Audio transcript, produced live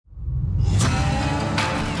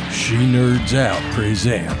She Nerds Out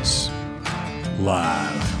presents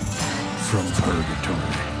Live from Purgatory.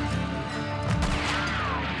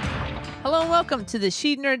 Hello and welcome to the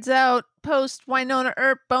She Nerds Out post Wynonna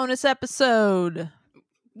Earp bonus episode.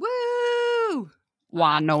 Woo!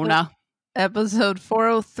 Wynonna. Episode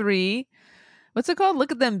 403. What's it called?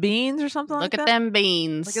 Look at them beans or something like Look that? at them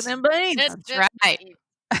beans. Look at them beans. That's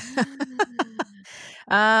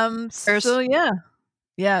right. So yeah.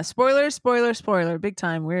 Spoiler. Big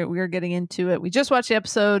time. We're getting into it. We just watched the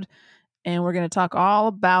episode and we're going to talk all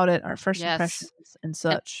about it, our first impressions and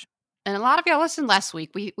such. And a lot of y'all listened last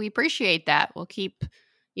week. We appreciate that. We'll keep,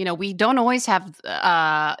 we don't always have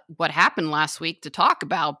what happened last week to talk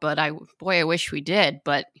about, but I wish we did.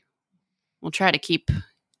 But we'll try to keep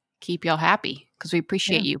y'all happy because we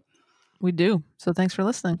appreciate you. We do. So thanks for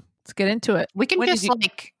listening. Let's get into it. We can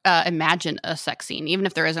imagine a sex scene, even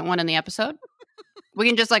if there isn't one in the episode. We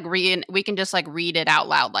can just read it out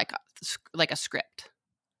loud like a script.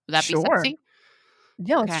 Would that be sexy?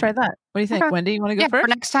 Yeah, let's try that. What do you think, Wendy? You want to go first?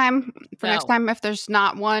 For next time, if there's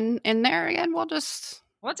not one in there again, we'll just.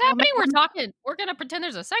 What's happening? We're gonna pretend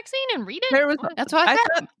there's a sex scene and read it. That's what I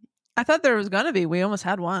thought. I thought there was gonna be. We almost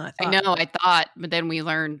had one. I know. I thought, but then we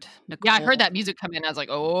learned. Nicole. Yeah, I heard that music come in. I was like,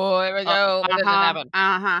 oh, here we go. What doesn't happen?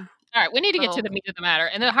 All right, we need to get to the meat of the matter.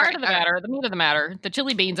 And the heart of the matter, the meat of the matter, the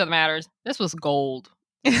chili beans of the matters. This was gold.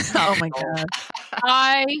 Oh my God.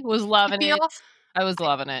 I was loving it. I was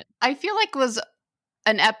loving it. I feel like it was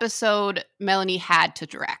an episode Melanie had to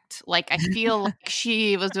direct. I feel like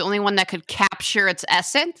she was the only one that could capture its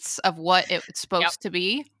essence of what it was supposed to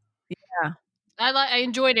be. Yeah. I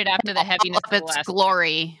enjoyed it after the heaviness of its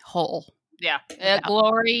glory hole. Yeah.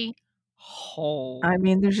 Glory hole. I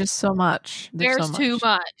mean, there's just so much. There's too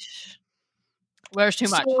much. There's too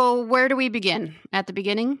much. So where do we begin? At the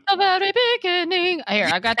beginning? The very beginning. Here,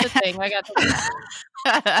 I got the thing.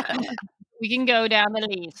 We can go down the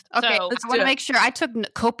list. Okay, so, I want to make sure I took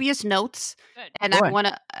copious notes. Good. And I want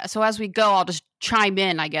to, so as we go, I'll just chime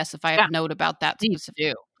in, I guess, if I have a note about that. Please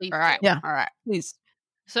do. All right. Yeah. All right. Please.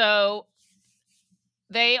 So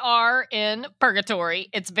they are in purgatory.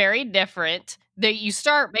 It's very different. You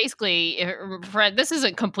start basically, this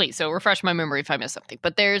isn't complete, so refresh my memory if I miss something.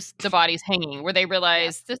 But there's the bodies hanging where they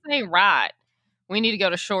realize this ain't right. We need to go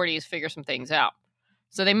to Shorty's, figure some things out.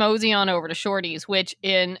 So they mosey on over to Shorty's, which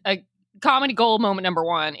in a comedy gold moment number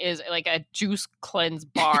one is like a juice cleanse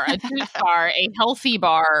bar, a juice bar, a healthy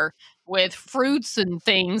bar with fruits and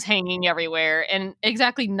things hanging everywhere, and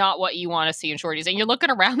exactly not what you want to see in Shorty's. And you're looking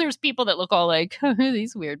around, there's people that look all like,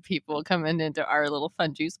 these weird people coming into our little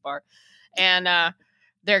fun juice bar. And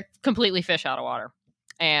they're completely fish out of water.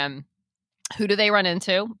 And who do they run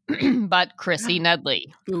into? But Chrissy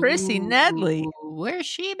Nedley. Chrissy Nedley. Where's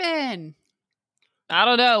she been? I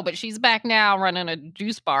don't know, but she's back now running a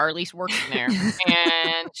juice bar, at least working there.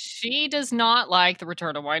 And she does not like the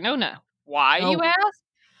return of Wynonna. Why, you ask?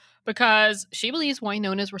 Because she believes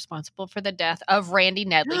Wynonna is responsible for the death of Randy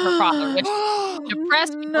Nedley, her father, which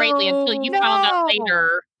depressed me greatly until you found out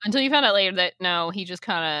later. Until you found out later that no, he just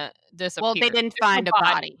kind of disappeared. Well, they didn't find a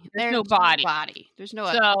body. There's no body. There's no.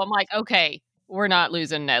 So I'm like, okay, we're not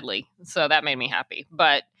losing Nedley. So that made me happy.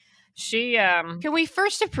 But she. Can we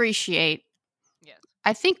first appreciate? Yes.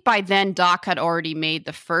 I think by then Doc had already made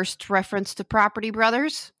the first reference to Property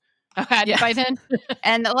Brothers. By then,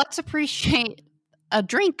 and let's appreciate a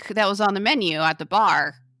drink that was on the menu at the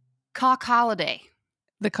bar, Cock Holiday.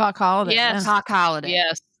 The Cock Holiday. Yes, Cock Holiday.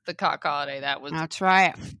 Yes, the Cock Holiday. That's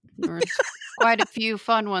right. There was quite a few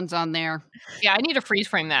fun ones on there. Yeah, I need to freeze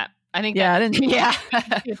frame that. I think. Yeah, I didn't. Yeah,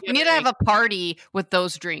 we need to have a party with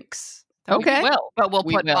those drinks. Okay, but we'll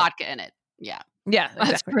put vodka in it. Yeah,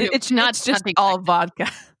 exactly. It's just all vodka.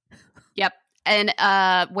 Yep. And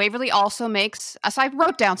Waverly also makes, so I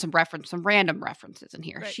wrote down some random references in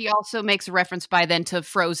here. Right. She also makes a reference by then to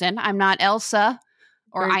Frozen. I'm not Elsa,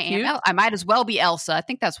 or Very cute. I might as well be Elsa. I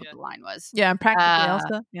think that's what the line was. Yeah, I'm practically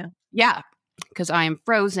Elsa. Yeah. Yeah, because I am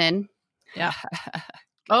frozen. Yeah.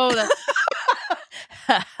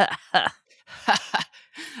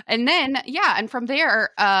 And then, and from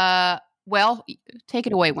there, take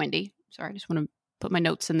it away, Wendy. Sorry, I just want to put my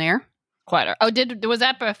notes in there. Was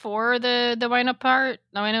that before the Wynonna part?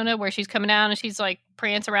 The Wynonna where she's coming down and she's like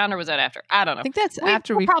prance around, or was that after? I don't know. I think that's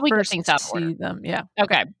after we probably first get things see them. Yeah.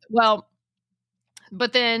 Okay. Well,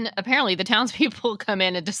 but then apparently the townspeople come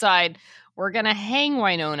in and decide we're going to hang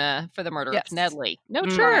Wynonna for the murder of Nedley. No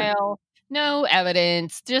trial, no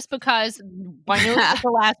evidence, just because Wynonna was the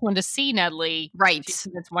last one to see Nedley. Right.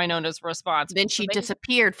 It's Wynonna's response. Then she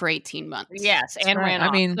disappeared for 18 months. Yes, and ran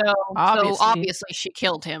off. I mean, so obviously she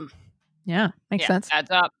killed him. Yeah, makes sense.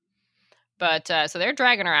 Adds up. But so they're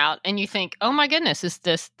dragging her out, and you think, "Oh my goodness, is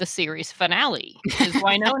this the series finale? Is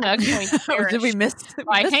Winona going to perish Did we miss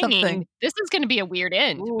by hanging? something? This is going to be a weird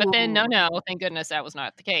end." Ooh. But then, no, thank goodness that was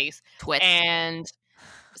not the case. Twist. And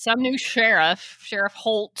some new Sheriff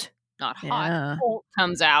Holt, not Hot, Yeah. Holt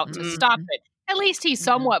comes out to stop it. At least he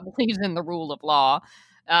somewhat believes in the rule of law.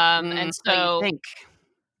 And so he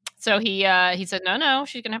said, no,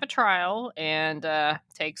 she's gonna have a trial, and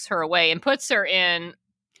takes her away and puts her in.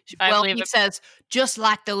 He says, just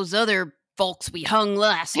like those other folks we hung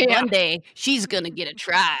last Monday, she's gonna get a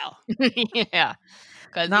trial. Yeah,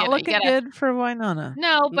 not looking good for Winona.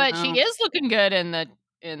 No, but she is looking good in the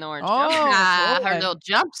orange jumpsuit. Her little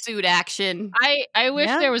jumpsuit action. I wish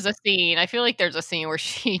there was a scene. I feel like there's a scene where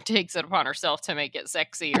she takes it upon herself to make it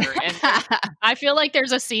sexier, and I feel like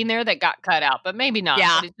there's a scene there that got cut out, but maybe not.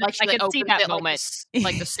 Yeah, like I could see that moment,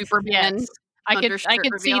 like the Superman. Yes. I could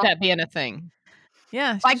see that being a thing.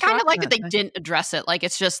 Yeah, I kind of like that they didn't address it. Like,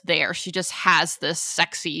 it's just there. She just has this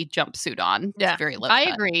sexy jumpsuit on. Yeah, it's very low I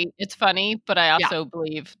cut. agree. It's funny, but I also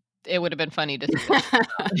believe it would have been funny to see.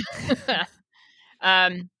 All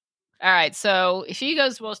right, so she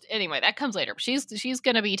goes. Well, anyway, that comes later. She's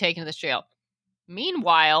going to be taken to this jail.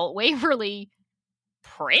 Meanwhile, Waverly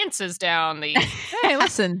prances down the. Hey,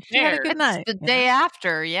 listen, she had a good night. The day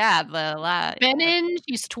after, Benin,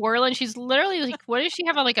 she's twirling. She's literally like, what does she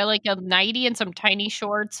have? Like a nightie and some tiny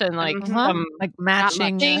shorts and like some like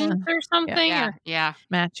matching or something. Yeah.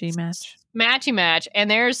 Matchy match. And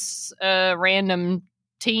there's a random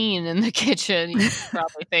teen in the kitchen. You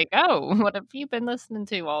probably think, oh, what have you been listening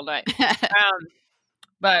to all night?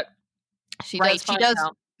 But she does.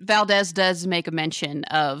 Out. Valdez does make a mention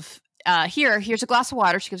of. Here's a glass of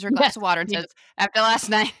water. She gives her a glass of water and says, after last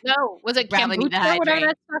night. No, was it kombucha or whatever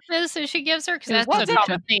that stuff is that she gives her? Because that's a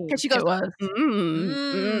common thing. Because she goes,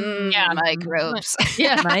 microbes.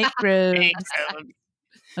 Yeah, microbes.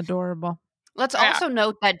 Adorable. Let's also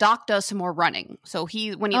note that Doc does some more running. So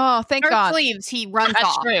when he thank God. leaves, he runs That's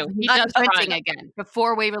off. True. He does sprinting run again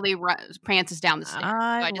before Waverly prances down the stairs. So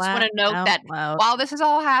I just want to note that loud. while this is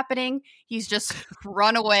all happening, he's just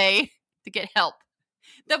run away to get help.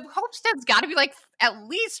 The homestead's got to be like at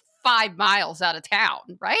least 5 miles out of town,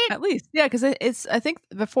 right? At least, yeah, because it's. I think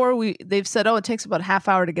before they've said, it takes about a half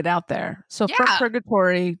hour to get out there. So from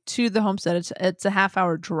Purgatory to the homestead, it's a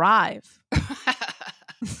half-hour drive.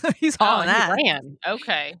 He's hauling that. He ran.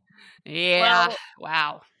 Okay. Yeah. Well,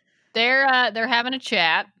 wow. They're having a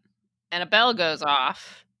chat, and a bell goes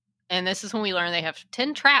off. And this is when we learn they have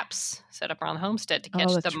 10 traps set up around the homestead to catch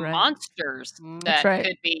the monsters that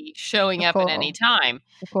could be showing up at any time.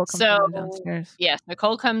 So, yes,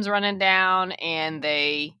 Nicole comes running down, and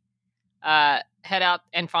they head out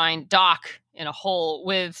and find Doc in a hole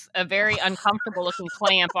with a very uncomfortable-looking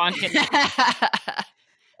clamp on him.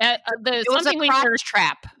 It was a crotch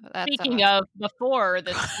trap. Speaking of, before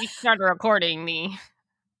we started recording the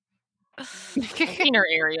cleaner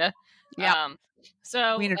area. Yeah.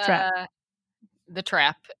 So trap. The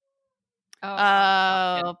trap.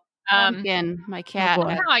 Pumpkin, my cat.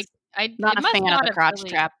 I'm not a fan of the crotch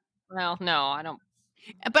trap. Well, no, I don't.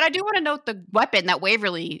 But I do want to note the weapon that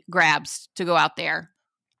Waverly grabs to go out there.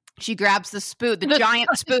 She grabs the spoon, the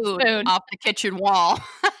giant spoon off the kitchen wall.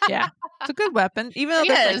 Yeah, it's a good weapon. Even though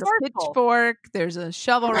there's like a pitchfork, there's a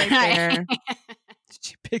shovel right there.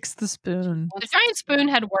 She picks the spoon. The giant spoon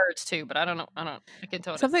had words too, but I don't know. I can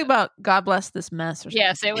tell something about "God bless this mess" or something.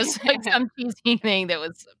 Yes, it was like some cheesy thing that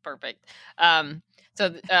was perfect.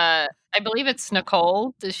 So I believe it's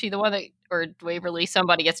Nicole. Is she the one that, or Waverly?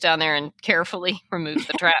 Somebody gets down there and carefully removes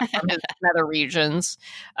the trap from his nether regions.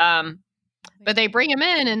 But they bring him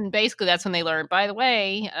in, and basically that's when they learn. By the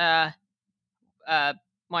way,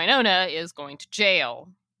 Winona is going to jail.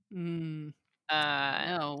 No.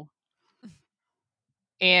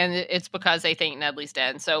 And it's because they think Nedley's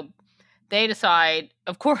dead. So they decide,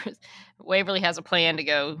 of course, Waverly has a plan to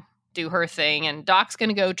go do her thing, and Doc's going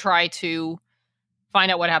to go try to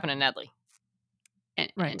find out what happened to Nedley.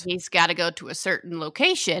 And he's got to go to a certain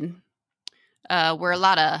location where a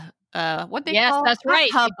lot of, what they call that's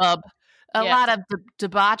right. Hubbub. A lot of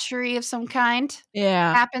debauchery of some kind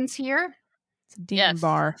happens here. It's a demon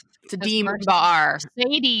bar. It's a demon bar.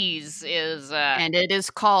 Mercedes is... and it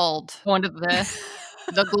is called... one of the...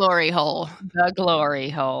 The glory hole. The glory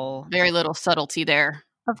hole. Very little subtlety there.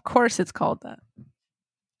 Of course it's called that.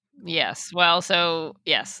 Yes. Well, so,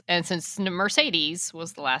 yes. And since Mercedes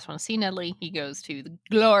was the last one to see Nedley, he goes to the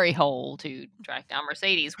glory hole to track down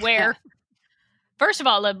Mercedes, where, first of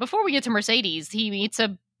all, before we get to Mercedes, he meets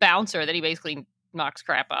a bouncer that he basically knocks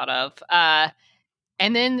crap out of.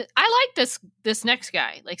 And then I like this next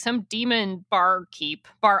guy, like some demon bar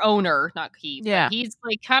owner, not keep. Yeah. He's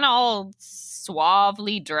like kind of all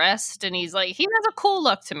suavely dressed, and he's like, he has a cool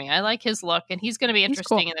look to me. I like his look, and he's going to be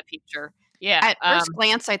interesting in the future. Yeah. At first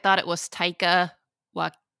glance, I thought it was Taika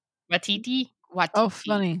Waititi. Oh,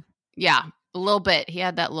 funny. Yeah, a little bit. He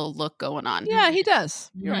had that little look going on. Yeah, he does.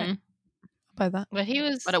 You're right. By that. But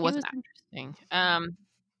it wasn't interesting.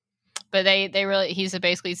 But they really, he's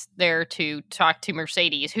basically there to talk to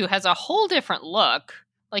Mercedes, who has a whole different look,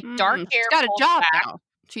 like dark hair. She's got a job back. now.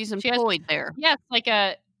 She's employed there. Yeah, like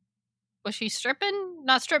was she stripping?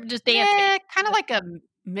 Not stripping, just dancing. Yeah, kind of like a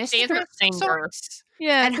mistress singer.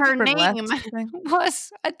 Yeah, and her name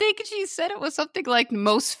was, I think she said it was something like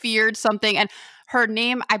most feared something, and her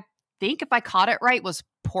name, I think if I caught it right, was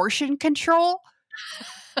portion control.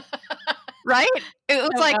 Right? It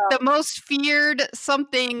was like the most feared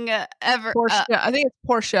something ever. I think it's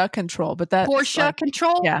Portia Control, but that's Portia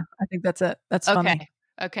Control? Yeah, I think that's it. That's funny.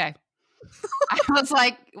 Okay. I was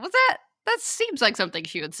like, that seems like something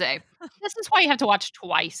she would say. This is why you have to watch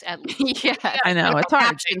twice at least. Yeah. I know. It's hard.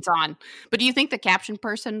 Captions on. But do you think the caption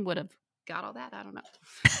person would have got all that? I don't know.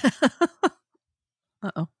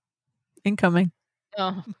 Uh-oh. Incoming.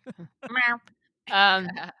 Oh.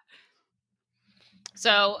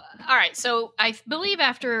 So, all right. So I believe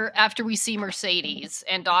after we see Mercedes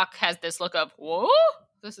and Doc has this look of, whoa,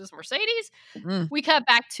 this is Mercedes. We cut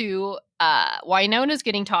back to Wynona's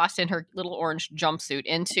getting tossed in her little orange jumpsuit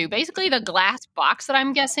into basically the glass box that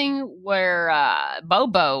I'm guessing where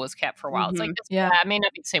Bobo was kept for a while. It's like this, it may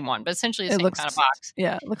not be the same one, but essentially the same kind of box.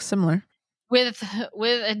 Yeah, it looks similar. With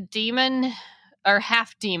a demon or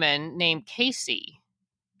half demon named Casey,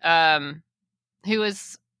 who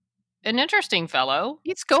is an interesting fellow.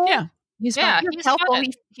 He's cool. Yeah. He's helpful.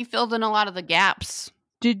 He filled in a lot of the gaps.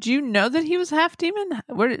 Did you know that he was half demon?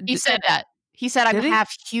 He said that. He said, I'm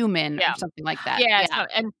half human or something like that. Yeah. So,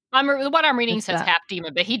 and what I'm reading says half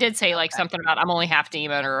demon, but he did say like something about I'm only half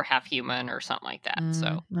demon or half human or something like that.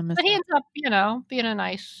 But he ends up, being a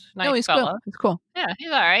nice he's fellow. Cool. He's cool. Yeah, he's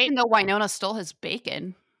all right. Even though Wynonna stole his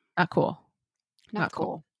bacon. Not cool. Not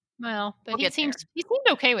cool. Well, but he seemed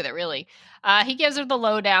okay with it, really. He gives her the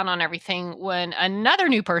lowdown on everything when another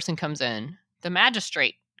new person comes in, the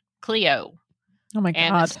magistrate, Cleo. Oh my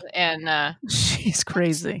God. And she's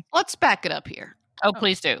crazy. Let's back it up here. Oh,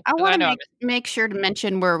 please do. I want to make sure to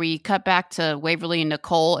mention where we cut back to Waverly and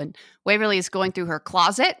Nicole, and Waverly is going through her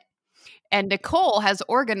closet, and Nicole has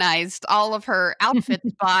organized all of her outfits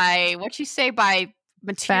by, what'd she say, by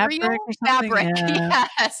material? Fabric. Yeah.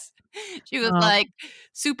 Yes. She was like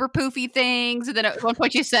super poofy things, and then at one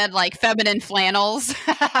point she said like feminine flannels,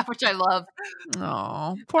 which I love.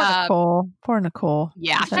 Oh, poor Nicole.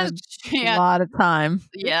 Yeah, she had a lot of time.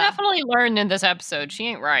 Yeah, definitely learned in this episode. She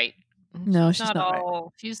ain't right. No, she's not right.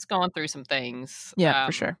 She's going through some things. Yeah,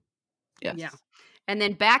 for sure. Yes. Yeah, and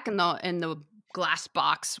then back in the glass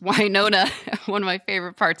box, Wynonna, one of my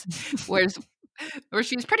favorite parts, where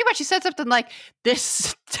she's pretty much, she said something like,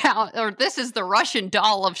 this town, or this is the Russian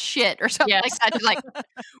doll of shit, or something like that. She's like,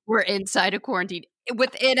 we're inside a quarantine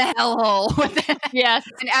within a hellhole. Yes.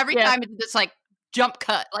 And every time it's this like jump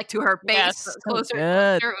cut, like to her face, closer.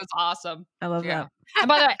 It was awesome. I love that.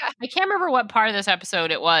 By the way, I can't remember what part of this episode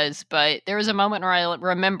it was, but there was a moment where I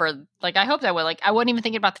remember, like, I hoped I would, like, I wasn't even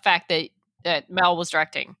thinking about the fact that Mel was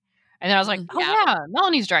directing. And then I was like,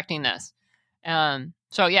 Melanie's directing this.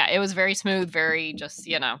 So yeah, it was very smooth, very just,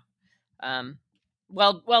 well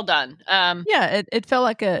done. It felt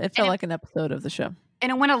like an episode of the show.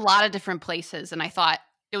 And it went a lot of different places, and I thought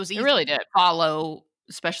it was easy to follow,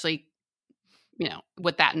 especially,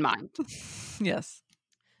 with that in mind. Yes.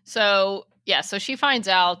 So she finds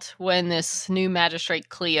out when this new magistrate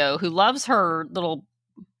Cleo, who loves her little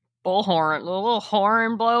bullhorn, little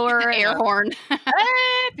horn blower, air horn.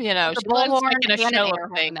 She loves making a show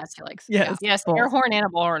of things. That she likes. Yes, air horn and a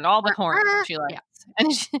bullhorn, all the horns she likes. Yeah.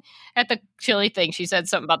 And at the chili thing, she said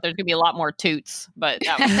something about there's gonna be a lot more toots, but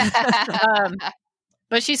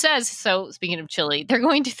but she says, so speaking of chili, they're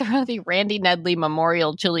going to throw the Randy Nedley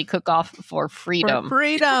Memorial Chili Cook-Off for freedom.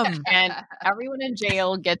 And everyone in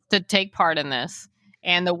jail gets to take part in this,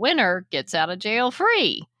 and the winner gets out of jail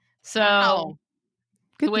free. So. Wow.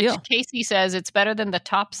 Good deal. Casey says it's better than the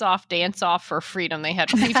tops off dance off for freedom they had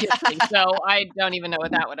previously. So I don't even know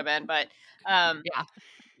what that would have been, but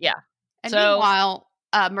yeah. And meanwhile,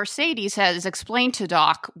 Mercedes has explained to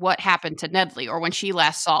Doc what happened to Nedley, or when she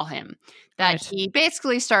last saw him, that he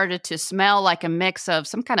basically started to smell like a mix of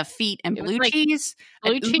some kind of feet and blue cheese.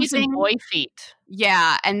 Blue cheese and boy feet.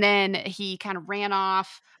 Yeah, and then he kind of ran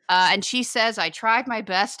off. And she says, I tried my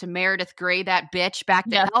best to Meredith Grey that bitch back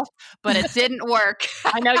to health, but it didn't work.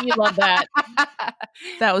 I know you love that.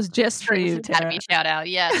 That was just for you, Tara. Academy shout out.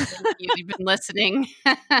 Yes, thank you. You've been listening.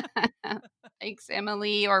 Thanks,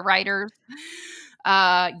 Emily, or writers.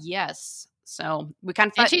 Yes. So we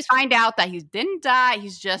kind of find out that he didn't die.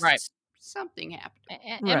 He's just something happened.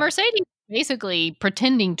 And Mercedes basically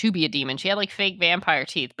pretending to be a demon. She had like fake vampire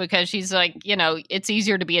teeth because she's like, it's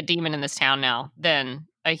easier to be a demon in this town now than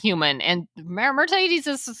a human. And Mercedes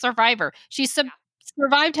is a survivor. She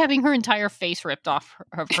survived having her entire face ripped off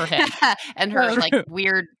of her head. And her like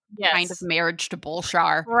weird kind of marriage to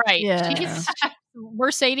Bolshar. Right. Yeah.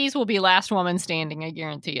 Mercedes will be last woman standing, I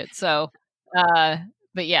guarantee it. So,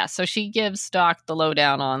 but yeah, so she gives Doc the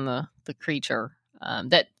lowdown on the creature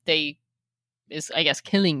that they is, I guess,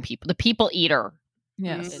 killing people. The people eater.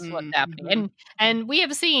 Yes. Is what's happening. And we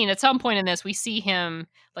have seen at some point in this, we see him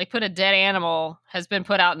like put a dead animal has been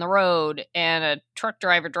put out in the road, and a truck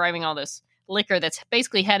driver driving all this liquor that's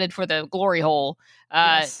basically headed for the glory hole.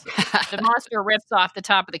 The monster rips off the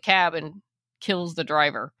top of the cab and kills the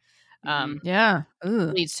driver. Leads to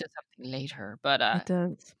something later, but it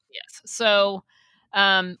does. Yes. So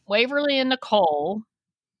Waverly and Nicole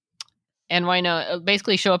and Winona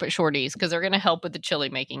basically show up at Shorty's because they're going to help with the chili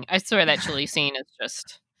making. I swear that chili scene is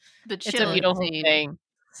just it's a beautiful thing.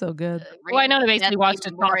 So good. Winona basically wants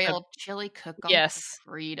to Memorial chilly cook-off. Yes,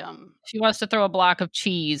 freedom. She wants to throw a block of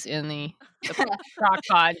cheese in the crock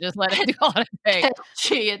pot and just let it do all its thing.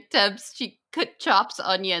 She chops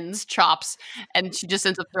onions, and she just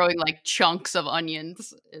ends up throwing like chunks of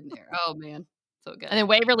onions in there. Oh man, so good. And then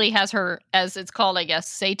Waverly has her, as it's called, I guess,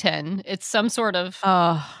 Satan. It's some sort of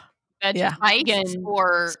spice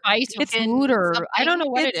or spice. It's food or I don't know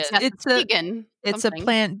what it is. It's vegan. It's a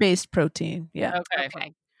plant-based protein. Yeah.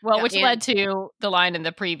 Okay. Well, which led to the line in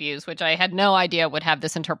the previews, which I had no idea would have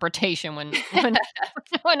this interpretation when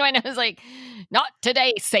I was like, "Not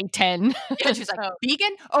today, Satan." Yeah, she's like,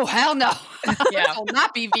 "Vegan? Oh hell no! Yeah, will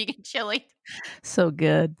not be vegan chili." So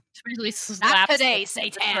good. Really not today,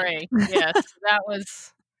 Satan. Yes, that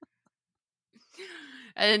was.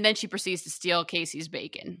 And then she proceeds to steal Casey's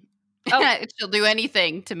bacon. Oh, she'll do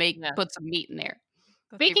anything to put some meat in there.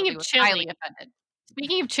 Speaking of chili, highly offended.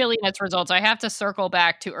 Speaking of chili and its results, I have to circle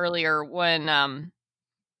back to earlier when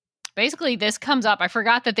basically this comes up. I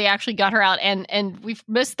forgot that they actually got her out, and we've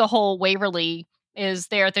missed the whole Waverly is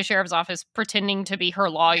there at the sheriff's office pretending to be her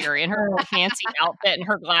lawyer in her fancy outfit and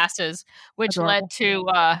her glasses, which led to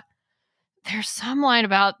there's some line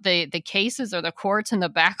about the cases or the courts and the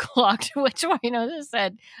backlog, to which Winona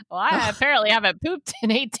said, well, I apparently haven't pooped in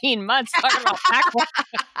 18 months talking about backlog.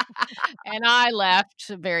 And I laughed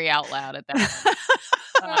very out loud at that.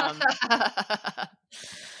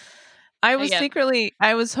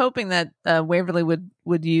 I was hoping that Waverly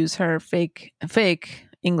would use her fake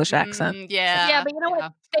English accent. Yeah, but you know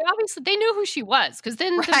what? They knew who she was, because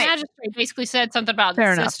then the magistrate basically said something about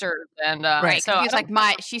sisters, and so he was like,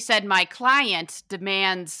 she said my client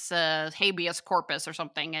demands habeas corpus or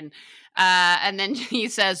something, and then he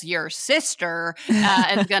says your sister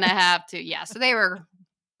is gonna have to. Yeah, so they were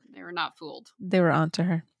not fooled. They were onto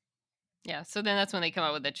her. Yeah, so then that's when they come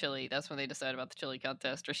up with the chili. That's when they decide about the chili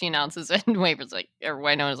contest, or she announces it, and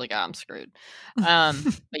Winona's like, oh, I'm screwed. But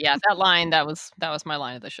yeah, that line, that was my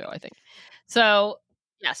line of the show, I think. So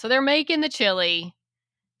yeah, so they're making the chili,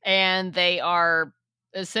 and they are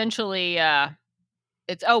essentially but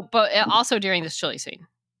also during this chili scene,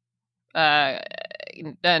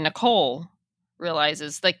 Nicole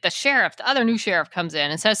realizes, like, the other new sheriff comes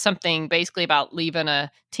in and says something basically about leaving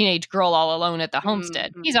a teenage girl all alone at the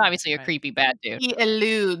homestead. He's obviously a creepy bad dude. He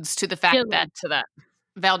alludes to the fact that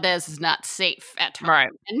Valdez is not safe at home. Right.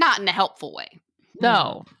 And not in a helpful way.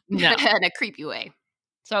 No. In a creepy way.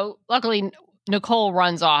 So luckily Nicole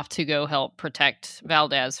runs off to go help protect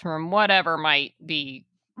Valdez from whatever might be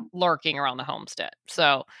lurking around the homestead.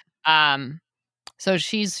 So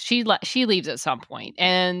she leaves at some point,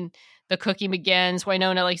 and the cooking begins.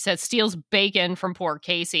 Winona, like I said, steals bacon from poor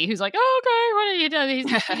Casey, who's like, oh, okay, what have you done? He's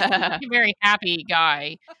a very happy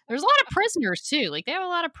guy. There's a lot of prisoners, too. Like, they have a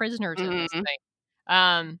lot of prisoners in this thing.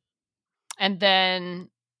 And then...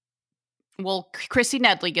 Well, Chrissy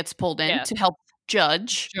Nedley gets pulled in to help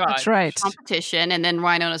judge. That's right. Competition. And then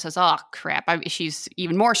Winona says, oh, crap. She's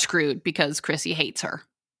even more screwed because Chrissy hates her.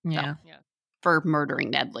 Yeah. For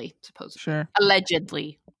murdering Nedley, supposedly. Sure.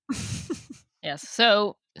 Allegedly. Yes.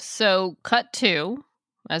 So cut to,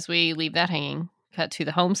 as we leave that hanging, cut to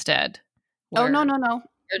the homestead. No. Or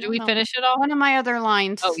do we finish it all? One of my other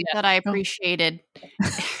lines that I appreciated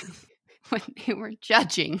when they were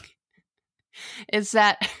judging is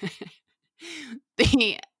that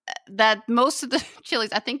that most of the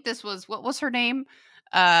chilies, I think this was, what was her name?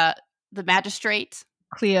 The magistrate?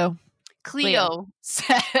 Cleo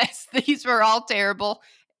says these were all terrible.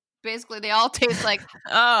 Basically, they all taste like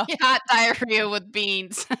hot diarrhea with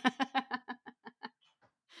beans.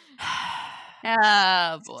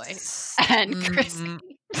 Oh, boy. And Chrissy.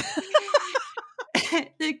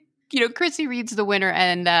 Chrissy reads the winner,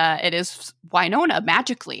 and it is Wynonna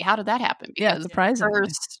magically. How did that happen? Because surprisingly.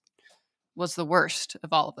 hers was the worst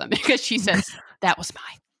of all of them because she says, that was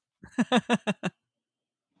mine.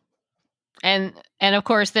 And of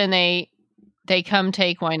course, then they come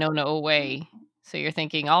take Wynonna away. So you're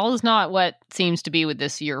thinking, all is not what seems to be with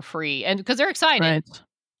this year free. And because they're excited. Right.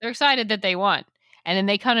 They're excited that they won. And then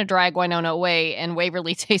they kind of drag Wynonna away, and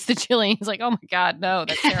Waverly tastes the chili. He's like, oh my God, no,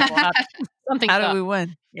 that's terrible. How did we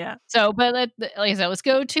win? Yeah. So, but like I said, let's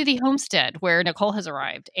go to the homestead where Nicole has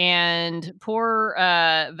arrived. And poor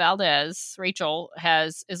Valdez, Rachel,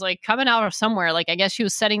 is like coming out of somewhere. Like, I guess she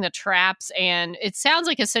was setting the traps. And it sounds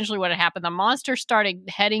like essentially what had happened. The monster started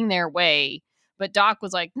heading their way. But Doc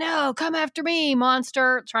was like, no, come after me,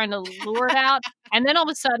 monster, trying to lure it out. And then all of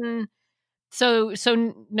a sudden, so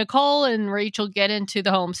Nicole and Rachel get into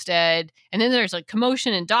the homestead, and then there's like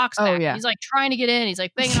commotion in Doc's back. He's like trying to get in. He's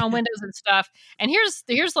like banging on windows and stuff. And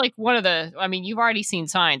here's like one of the, I mean, you've already seen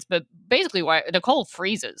signs, but basically why Nicole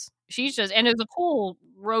freezes. She's just, and it was a cool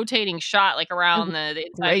rotating shot like around the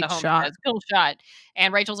inside of the homestead. It's a cool shot.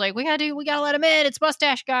 And Rachel's like, we gotta let him in. It's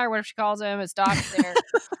Mustache Guy, or whatever she calls him. It's Doc there.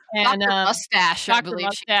 And Dr. Mustache, I believe.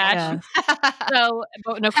 Mustache. So,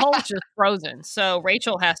 but Nicole's just frozen. So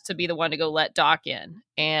Rachel has to be the one to go let Doc in.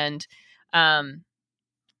 And I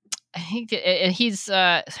think he's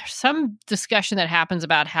there's some discussion that happens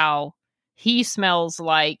about how he smells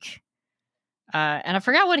like, and I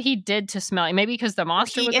forgot what he did to smell. Maybe because the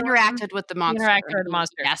monster interacted with the monster.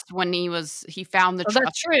 Yes, when he found the truck.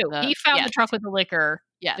 That's true. He found the truck with the liquor.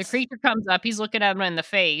 Yes. The creature comes up. He's looking at him in the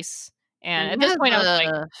face. And at this point, I was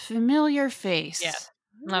like, familiar face. Yeah.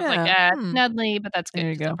 And I was like, Nedley, but that's good.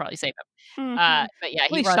 There you go. I'll probably save him. Mm-hmm. But yeah,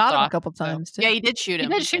 he shot him a couple times too. Yeah, he did shoot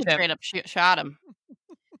him. He did shoot him. Straight up shot him.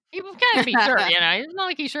 He can't be sure, It's not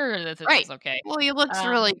like he's sure that it's okay. Well, he looks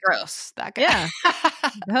really gross, that guy. Yeah,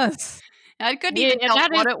 he does. I couldn't even tell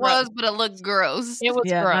what it was, but it looked gross. It was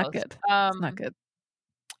gross. Not good. Not good.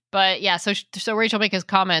 But yeah, so Rachel makes his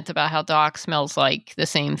comment about how Doc smells like the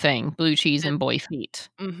same thing, blue cheese and boy feet.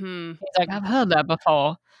 Mm-hmm. He's like, I've heard that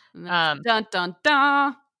before. Dun, dun,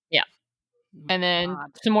 dun. Yeah. And then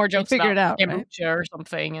some more jokes about it out, kombucha, right? Or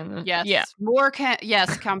something. And yes, more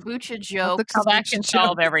kombucha jokes. That can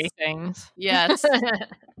solve everything. Yes.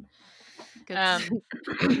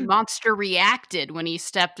 Monster reacted when he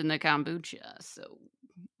stepped in the kombucha. So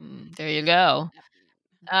there you go.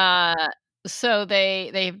 So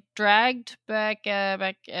they've dragged dragged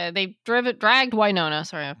Wynonna.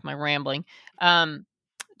 Sorry, I'm my rambling.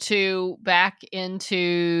 To back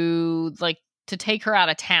into like to take her out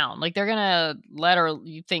of town. Like they're gonna let her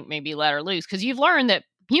loose because you've learned that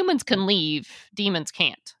humans can leave, demons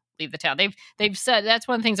can't leave the town. They've said that's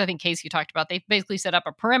one of the things I think Casey talked about. They've basically set up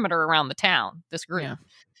a perimeter around the town. This group,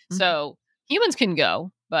 so humans can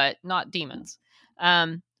go, but not demons.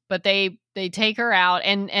 But they take her out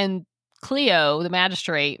and Cleo, the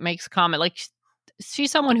magistrate, makes a comment like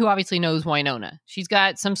she's someone who obviously knows Wynonna. She's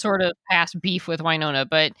got some sort of past beef with Wynonna,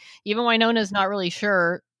 but even Wynonna's not really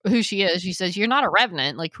sure who she is. She says, "You're not a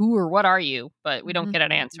revenant. Like who or what are you?" But we don't get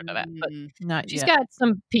an answer to that. But she's got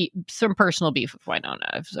some personal beef with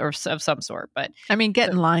Wynonna or of some sort. But I mean,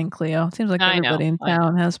 get in line, Cleo. It seems like everybody in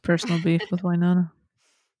town has personal beef with Wynonna.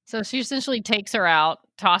 So she essentially takes her out,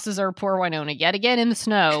 tosses her poor Wynonna yet again in the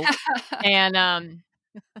snow, and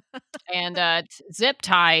zip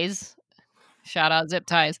ties. Shout out zip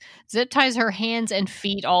ties. Zip ties her hands and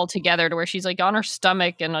feet all together to where she's like on her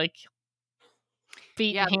stomach and like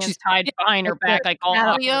feet and hands tied behind her back, like all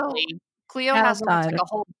Cleo has like a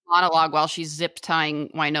whole monologue while she's zip tying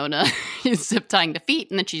Wynonna. She's zip tying the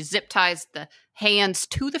feet, and then she zip ties the hands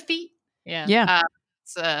to the feet. Yeah.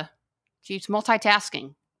 She's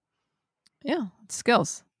multitasking. Yeah,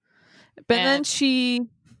 skills. But then she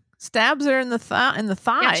stabs her in the thigh.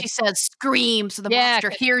 Yeah, she says, "Scream!" So the monster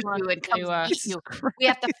hears you and comes to eat you. We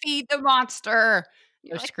have to feed the monster.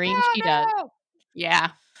 Scream, she does.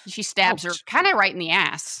 Yeah, she stabs her kind of right in the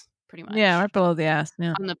ass, pretty much. Yeah, right below the ass.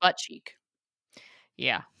 Yeah, on the butt cheek.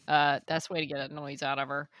 Yeah, that's the way to get a noise out of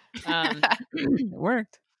her. It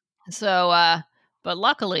worked. So, but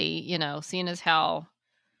luckily, seeing as how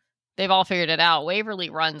they've all figured it out, Waverly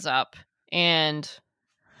runs up and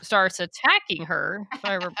starts attacking her, if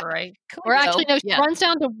I remember right. Or actually, no, she runs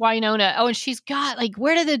down to Wynonna. Oh, and she's got, like,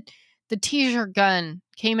 where did the teaser gun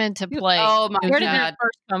came into play. Oh my Where did God. that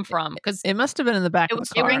first come from? Because It must have been in the back It of was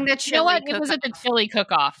the car. during the you know chili what? It was at the cook-off. chili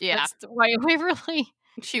cook-off. Yeah. That's why Waverly.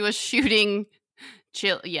 She was shooting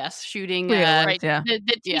shooting Cleo, uh, right. Yeah. The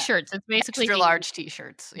Yeah. t-shirts. It's basically extra large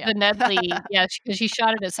t-shirts. Yeah. the Nedley. Yeah, because she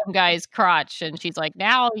shot it at some guy's crotch, and she's like,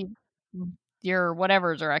 "Now your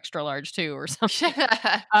whatevers are extra large too," or something.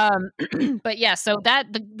 But yeah, so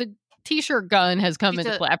that the t-shirt gun has come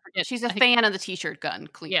into play. I forget. She's a fan of the t-shirt gun,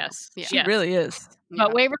 Cleo. Yes, Yeah. She really is.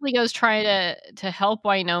 But Waverly goes try to help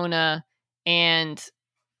Winona and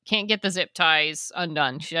can't get the zip ties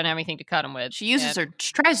undone. She doesn't have anything to cut them with. She tries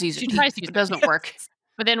to use her She teeth, tries to but use it doesn't work.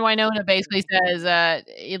 But then Winona basically says,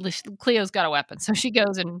 Cleo's got a weapon. So she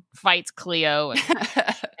goes and fights Cleo.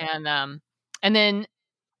 And then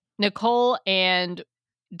Nicole and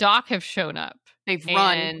Doc have shown up. They've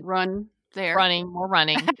and run there. More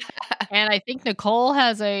running. And I think Nicole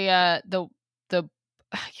has the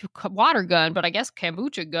water gun, but I guess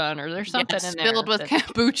kombucha gun, or there's something in there. Filled with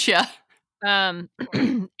kombucha.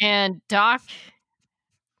 And Doc,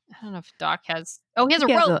 I don't know if Doc has. Oh, he has a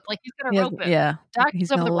rope. He's got a rope. Yeah, Doc he's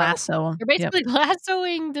gonna lasso him. You're basically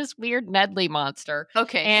lassoing this weird Nedley monster.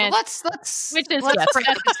 Okay, and so let's break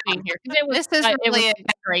the scene here. This is really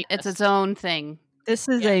great. It's its own thing. This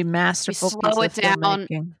is a masterful piece of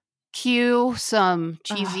filmmaking. Cue some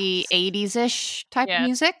cheesy 80s-ish type of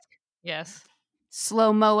music. Yes.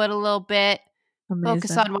 Slow-mo it a little bit. Amazing.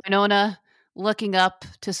 Focus on Winona looking up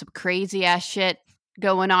to some crazy-ass shit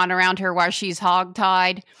going on around her while she's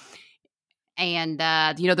hogtied. And,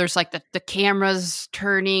 there's like the cameras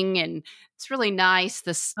turning, and it's really nice.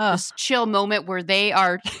 This chill moment where they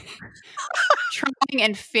are trying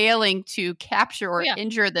and failing to capture or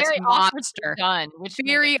injure this monster.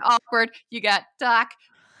 Very awkward. You got Doc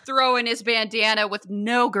throwing his bandana with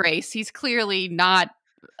no grace. He's clearly not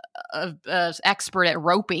an expert at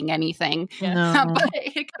roping anything. No. But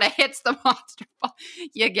it kind of hits the monster.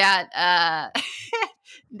 You got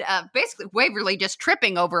basically Waverly just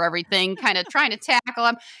tripping over everything, kind of trying to tackle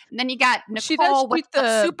him. And then you got Nicole with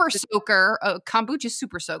the super soaker, kombucha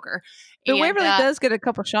super soaker. But Waverly does get a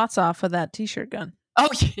couple shots off of that t-shirt gun. Oh,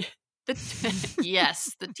 yeah.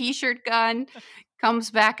 Yes, the t-shirt gun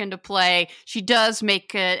comes back into play. She does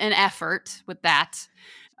make an effort with that.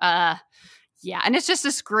 Yeah, and it's just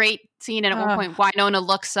this great scene. And at one point, Winona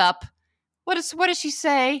looks up. What does she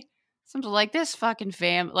say? Something like, this fucking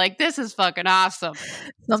like, this is fucking awesome.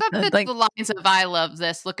 Something like the lines of, I love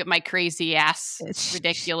this. Look at my crazy ass. It's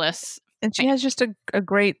ridiculous. And she has just a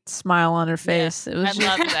great smile on her face. Yeah, it was I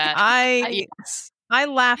love that. I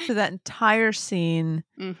laughed at that entire scene.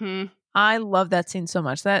 Mm-hmm. I love that scene so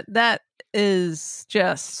much. That is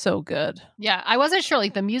just so good. Yeah, I wasn't sure.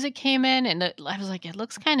 Like, the music came in, and I was like, it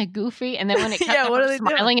looks kind of goofy. And then when it cut what are they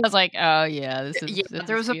smiling, I was like, oh yeah, this is. Yeah,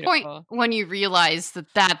 there was a point when you realize that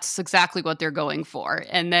that's exactly what they're going for,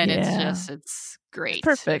 and then it's great, it's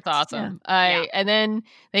perfect, it's awesome. And then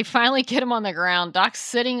they finally get him on the ground. Doc's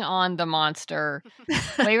sitting on the monster.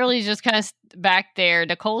 Waverly's just kind of back there.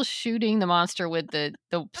 Nicole's shooting the monster with the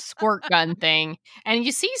squirt gun thing, and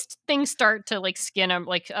you see things start to like skin him,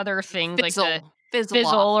 like other things, fizzle, like the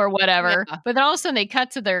fizzle or whatever. Yeah. But then all of a sudden they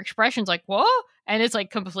cut to their expressions, like whoa, and it's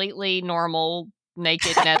like completely normal.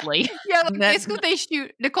 Naked Nedley. Yeah,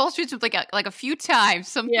 basically Nicole shoots him like a few times.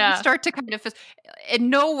 Some things start to kind of in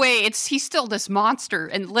no way he's still this monster,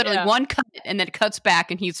 and literally one cut and then it cuts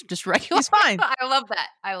back and he's just regular. He's fine. I love that.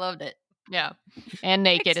 I loved it. Yeah. And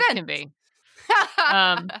naked as can be.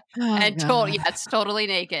 It's totally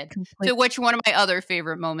naked. To which one of my other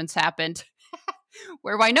favorite moments happened.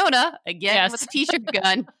 Where Winona, again with a t-shirt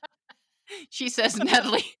gun, she says,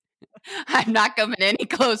 Nedley, I'm not coming any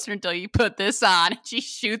closer until you put this on. And she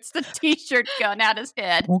shoots the t-shirt gun at his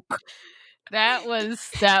head. That was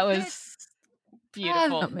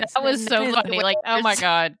beautiful. That was so funny. Like, oh my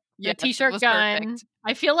God. The t-shirt gun. Perfect.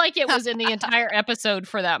 I feel like it was in the entire episode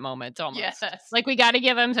for that moment almost. Yes. Like, we got to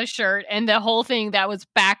give him a shirt, and the whole thing that was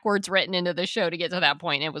backwards written into the show to get to that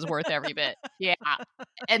point. It was worth every bit. Yeah.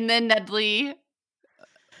 And then Nedley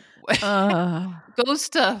goes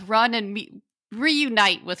to run and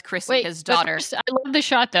reunite with Chrissy, his daughter. First, I love the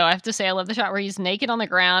shot, though. I have to say, I love the shot where he's naked on the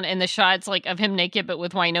ground, and the shot's like of him naked, but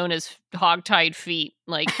with Winona's hog-tied feet,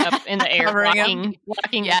 like up in the air,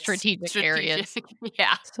 blocking the strategic areas.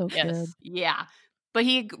 Yeah, so good. Yeah, but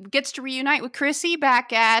he gets to reunite with Chrissy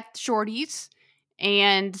back at Shorty's,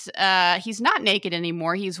 and he's not naked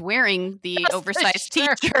anymore. He's wearing the oversized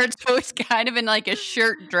t-shirt, so he's kind of in like a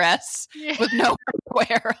shirt dress with no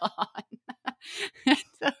underwear on.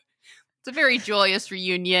 It's a very joyous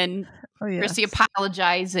reunion. Oh, yes. Chrissy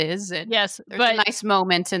apologizes, and yes, there's but a nice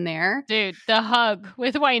moment in there. dude, the hug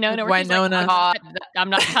with Winona. With where she's like, Winona. "Oh, God,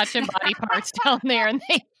 I'm not touching body parts down there," and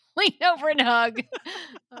they lean over and hug.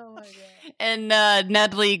 Oh my god! And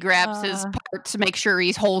Nedley grabs his part to make sure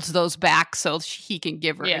he holds those back so he can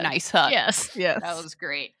give her a nice hug. Yes, Yes. That was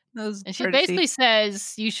great. And she basically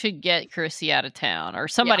says you should get Chrissy out of town, or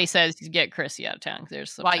somebody says you get Chrissy out of town because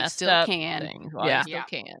there's some While you messed still up can. things. While you still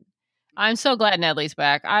can. I'm so glad Nedley's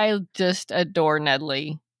back. I just adore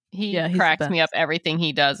Nedley. He cracks me up everything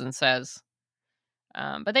he does and says.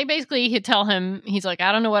 But they basically tell him, he's like,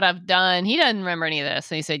 I don't know what I've done. He doesn't remember any of this.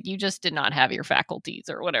 And he said, you just did not have your faculties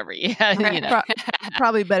or whatever. Yeah, you know.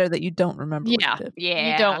 Probably better that you don't remember. Yeah, what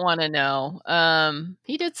yeah. You don't want to know.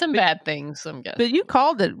 He did some bad things. I'm guessing. But you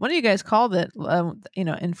called it. One of you guys called it.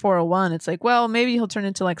 In 401, it's like, well, maybe he'll turn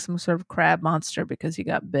into like some sort of crab monster because he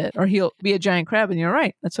got bit, or he'll be a giant crab. And you're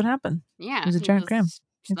right. That's what happened. Yeah, he was a giant crab.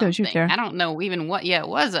 I don't know even what. Yeah, it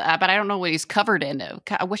was. But I don't know what he's covered in.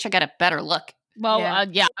 I wish I got a better look. Well,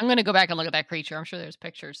 I'm going to go back and look at that creature. I'm sure there's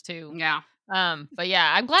pictures too. Yeah. But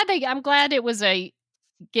yeah, I'm glad it was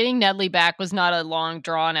getting Nedley back was not a long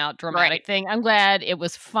drawn out dramatic thing. I'm glad it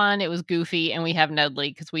was fun. It was goofy, and we have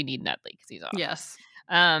Nedley because we need Nedley because he's awesome. Yes.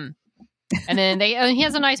 And then he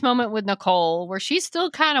has a nice moment with Nicole where she's still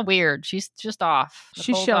kind of weird. She's just off.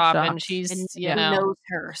 She's shell-shocked. And he knows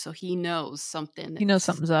her, so he knows something. He knows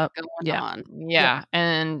something's up. Going on. Yeah,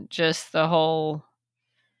 and just the whole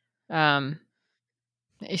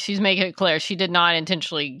she's making it clear she did not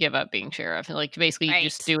intentionally give up being sheriff. Like basically, you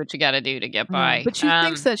just do what you got to do to get by. But she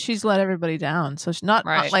thinks that she's let everybody down. So she's not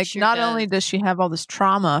not only does she have all this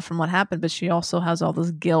trauma from what happened, but she also has all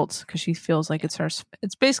this guilt because she feels like it's her.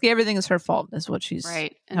 It's basically everything is her fault. Is what she's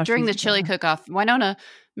right. And during the chili cook-off, Winona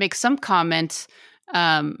makes some comment,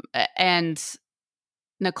 and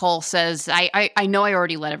Nicole says, "I know I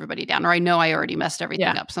already let everybody down, or I know I already messed everything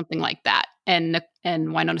up," something like that. And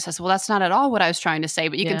Winona says, well, that's not at all what I was trying to say,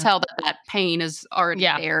 but you can tell that pain is already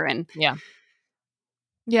there. And yeah.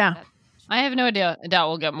 I have no idea. I doubt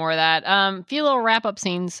we'll get more of that. Few little wrap-up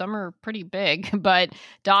scenes. Some are pretty big, but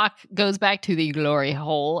Doc goes back to the glory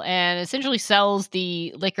hole and essentially sells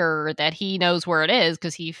the liquor that he knows where it is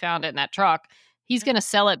because he found it in that truck. He's going to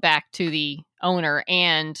sell it back to the owner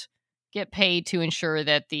and get paid to ensure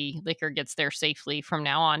that the liquor gets there safely from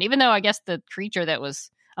now on. Even though I guess the creature that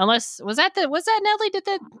was was that Nedley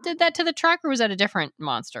did that to the truck, or was that a different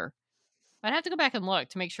monster? I'd have to go back and look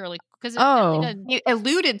to make sure, like, because it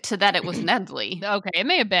alluded to that it was Nedley. Okay, it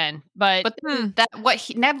may have been, but that what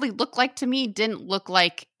Nedley looked like to me didn't look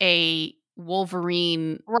like a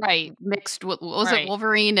Wolverine, right? Mixed with it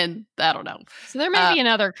Wolverine and I don't know. So there may be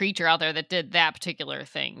another creature out there that did that particular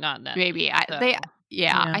thing, not that. Maybe I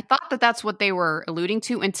thought that's what they were alluding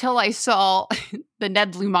to until I saw the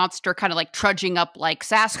Nedley monster kind of like trudging up like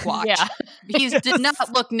Sasquatch. Yeah. He did not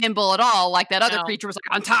look nimble at all like that other creature was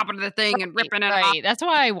like on top of the thing and ripping it off. That's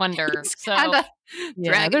why I wonder. He's kind of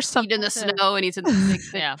dragging there's feet in the snow and he's in the big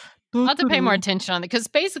thing. Yeah. I'll have to pay more attention on it because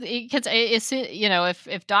basically, it's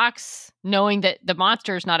if Doc's knowing that the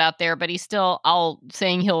monster is not out there, but he's still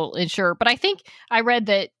saying he'll insure. But I think I read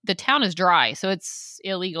that the town is dry, so it's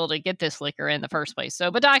illegal to get this liquor in the first place.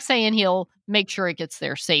 So, but Doc's saying he'll make sure it gets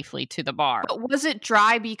there safely to the bar. But was it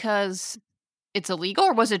dry because it's illegal,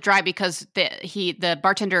 or was it dry because the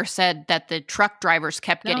bartender said that the truck drivers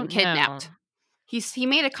kept getting kidnapped? He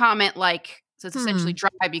made a comment like, so it's essentially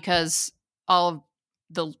dry because all of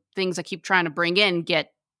the things I keep trying to bring in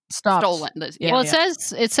get stolen.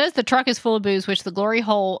 It says the truck is full of booze, which the glory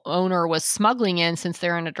hole owner was smuggling in since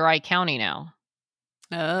they're in a dry county now.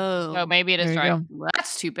 Oh, so maybe it is dry. Well,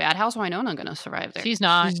 that's too bad. How's Winona going to survive there? She's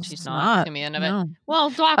not. She's not. It's gonna be the end of it. Well,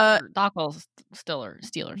 Doc will steal her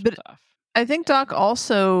stuff. I think Doc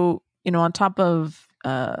also, on top of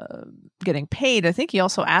getting paid, I think he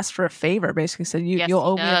also asked for a favor. Basically, said you'll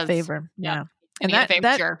owe me a favor. Yeah, and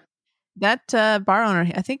that bar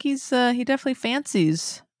owner, I think he definitely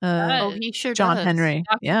fancies. He sure John does. Henry.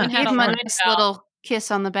 Give him a nice little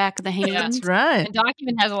kiss on the back of the hand. Yeah, that's right. And Doc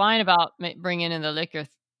even has a line about bringing in the liquor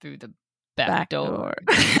through the back door.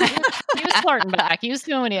 He was flirting back. He was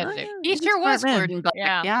doing what he had to do. He sure was flirting back.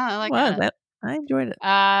 Yeah, I like that. I enjoyed it.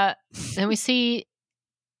 Then we see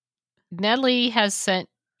Nedley has sent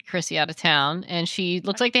Chrissy out of town, and she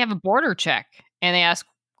looks like they have a border check, and they ask,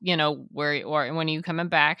 where or when are you coming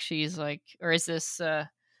back? She's like, or is this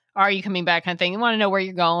are you coming back kind of thing? You want to know where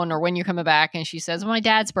you're going or when you're coming back. And she says, well, my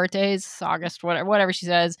dad's birthday is August, whatever she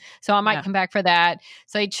says. So I might come back for that.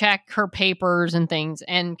 So they check her papers and things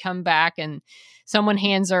and come back, and someone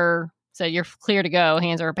hands her said, "You're clear to go,"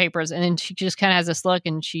 hands her papers. And then she just kind of has this look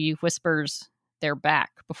and she whispers, "They're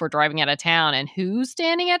back," before driving out of town. And who's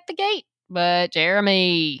standing at the gate but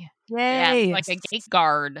Jeremy? Yay. Yeah, like a gate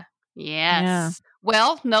guard. Yes. Yeah.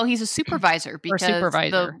 Well, no, he's a supervisor because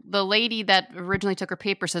supervisor. the lady that originally took her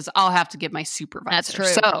paper says, "I'll have to give my supervisor." That's true.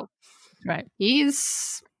 So Right.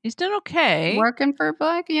 he's doing okay. working for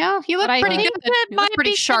Black. Yeah, he looked But pretty I think good. it He might looked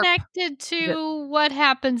pretty be sharp. connected to what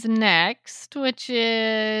happens next, which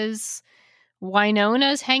is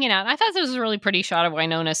Winona's hanging out. I thought this was a really pretty shot of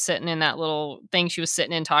Winona sitting in that little thing she was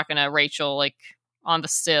sitting in, talking to Rachel, like on the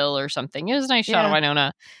sill or something. It was a nice shot of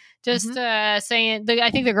Winona. Just saying,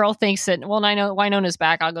 I think the girl thinks that, well, I know Winona's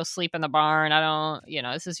back. I'll go sleep in the barn. I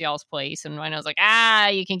don't, this is y'all's place. And Winona's like,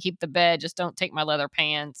 you can keep the bed. Just don't take my leather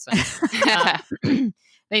pants. And,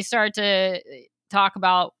 they start to talk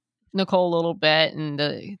about Nicole a little bit.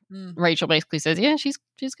 And Rachel basically says, yeah, she's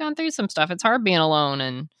gone through some stuff. It's hard being alone.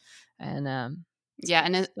 And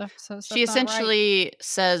she essentially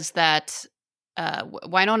says that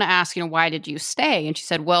Winona asked, why did you stay? And she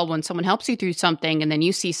said, well, when someone helps you through something and then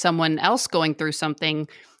you see someone else going through something,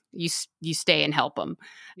 you stay and help them.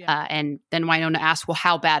 Yeah. And then Winona asked, well,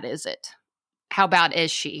 how bad is it? How bad is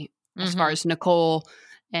she as far as Nicole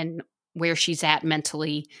and where she's at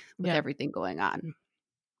mentally with everything going on?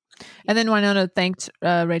 And then Winona thanked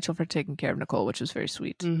Rachel for taking care of Nicole, which was very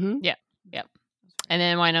sweet. Mm-hmm. Yeah. Yep. And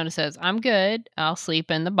then Winona says, I'm good. I'll sleep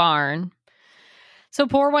in the barn. So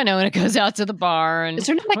poor Winona goes out to the barn. Is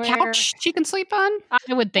there not a couch she can sleep on?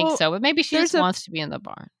 I would think so, but maybe she just wants to be in the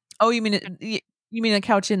barn. Oh, you mean a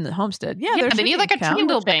couch in the homestead? Yeah, they need like a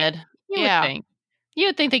trundle bed. You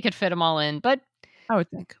would think they could fit them all in, but I would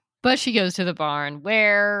think. But she goes to the barn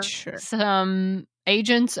where some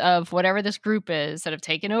agents of whatever this group is that have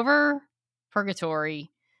taken over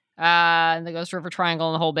Purgatory, and the Ghost River Triangle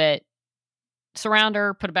and the whole bit, surround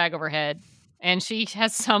her, put a bag over her head. And she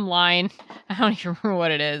has some line. I don't even remember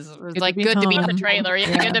what it is. It's like, good to be in the trailer.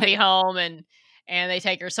 Yeah, good to be home. And they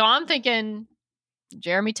take her. So I'm thinking,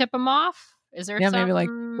 Jeremy tip him off? Is there something? Maybe like,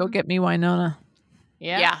 go get me Winona.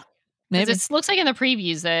 Yeah. Maybe. It looks like in the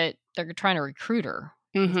previews that they're trying to recruit her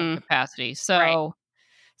in some capacity. So,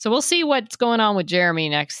 so we'll see what's going on with Jeremy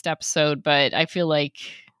next episode. But I feel like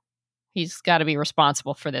he's got to be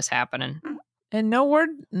responsible for this happening. And no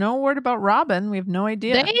word about Robin. We have no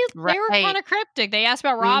idea. They were kind of cryptic. They asked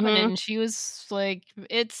about Robin, and she was like,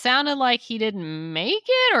 it sounded like he didn't make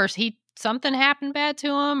it, or something happened bad to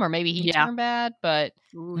him, or maybe he turned bad. But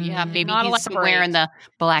maybe he's somewhere in the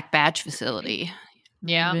Black Badge facility.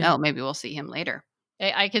 Yeah, no, maybe we'll see him later.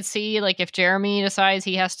 I could see, like, if Jeremy decides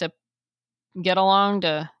he has to get along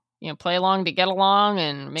to, play along to get along,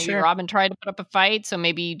 and maybe Robin tried to put up a fight, so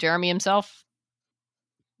maybe Jeremy himself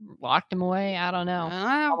locked him away. I don't know.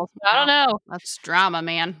 I don't know. That's drama,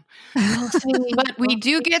 man. But we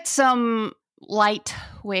do get some light,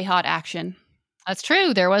 way hot action. That's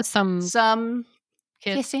true. There was some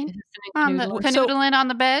kissing on the canoodling on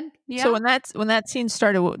the bed. Yeah. So when that scene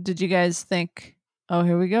started, what did you guys think? Oh,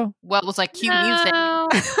 here we go. Well, it was like cute music.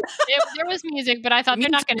 There was music, but I thought they're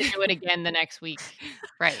not going to do it again the next week.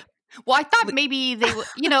 Right. Well, I thought maybe they would,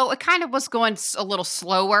 it kind of was going a little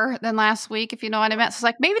slower than last week, if you know what I meant. So it's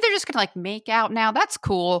like, maybe they're just going to like make out now. That's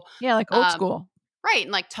cool. Yeah, like old school. Right.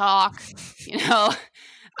 And like talk,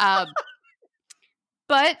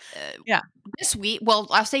 But this week, well,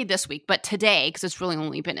 I'll say this week, but today, because it's really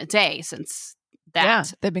only been a day since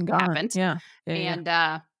that they've been gone. Happened. Yeah.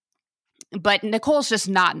 And, but Nicole's just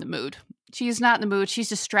not in the mood. She's not in the mood. She's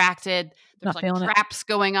distracted. There's like traps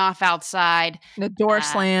going off outside. The door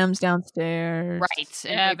slams downstairs. Right.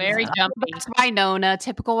 Yeah, very jumpy. That's Winona,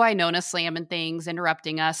 typical Winona slamming things,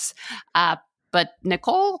 interrupting us. But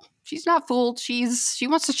Nicole, she's not fooled. She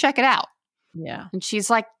wants to check it out. Yeah. And she's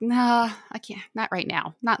like, nah, I can't. Not right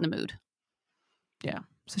now. Not in the mood. Yeah.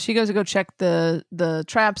 So she goes to go check the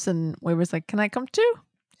traps, and Waver's like, can I come too?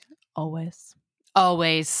 Always.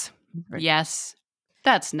 Right. Yes.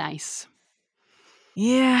 That's nice.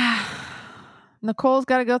 Yeah. Nicole's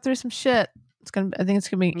got to go through some shit. I think it's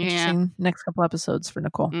gonna be interesting next couple episodes for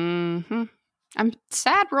Nicole. Mm-hmm. I'm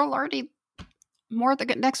sad we're already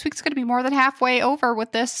next week's going to be more than halfway over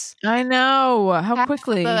with this. I know how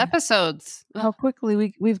quickly the episodes. How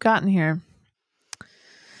quickly we've gotten here.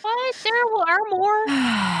 But there are more.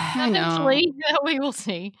 Eventually, we will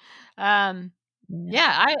see. I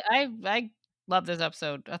love this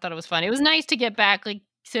episode. I thought it was fun. It was nice to get back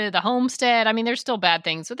to the homestead. I mean, there's still bad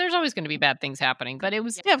things, but there's always going to be bad things happening. But it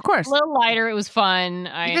was of course, a little lighter. It was fun.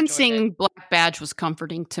 Even seeing Black Badge was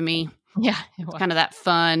comforting to me. Yeah, it was. Kind of that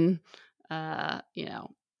fun. Are they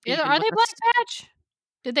Black Badge?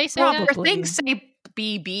 Did they say that? Things say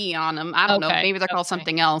BB on them. I don't know. Maybe they're called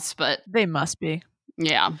something else, but they must be.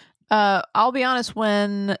 Yeah. I'll be honest.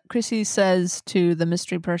 When Chrissy says to the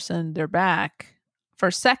mystery person, "They're back," for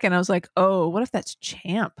a second, I was like, "Oh, what if that's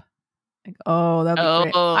Champ?" Like, oh, that'd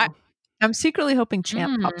be great. I'm secretly hoping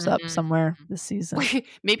Champ pops up somewhere this season. Wait,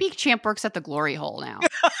 maybe Champ works at the Glory Hole now.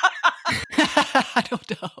 I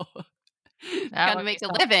don't know. Got to make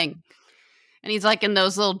a living. And he's like in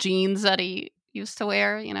those little jeans that he used to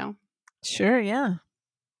wear, you know? Sure, yeah.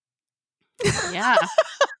 Yeah.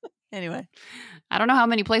 Anyway. I don't know how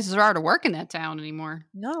many places there are to work in that town anymore.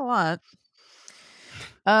 Not a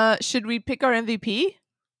lot. Should we pick our MVP?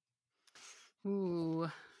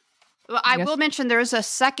 Ooh. Well, I will mention there's a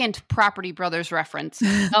second Property Brothers reference.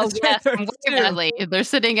 Oh, yes. They're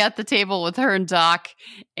sitting at the table with her and Doc,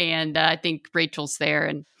 and I think Rachel's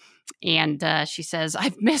there, and she says,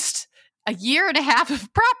 "I've missed a year and a half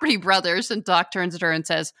of Property Brothers," and Doc turns at her and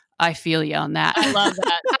says, "I feel you on that." I love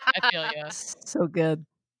that. I feel you. So good.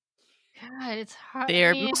 God, it's hard.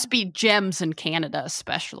 There must be gems in Canada,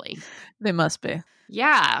 especially. They must be.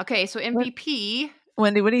 Yeah. Okay. So MVP.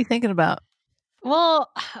 Wendy, what are you thinking about? Well,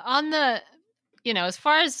 on the, as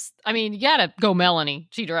far as, you gotta go Melanie.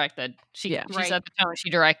 She directed. She set the tone. She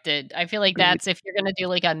directed. I feel like that's, if you're gonna do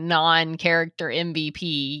like a non-character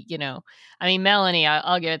MVP, Melanie,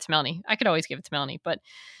 I'll give it to Melanie. I could always give it to Melanie, but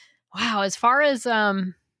wow, as far as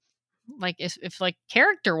if like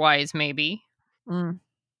character-wise, maybe.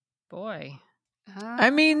 Boy.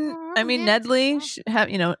 Nedley, Nedley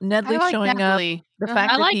showing Nedley. up. The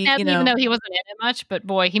fact I like that Nedley, even though he wasn't in it much, but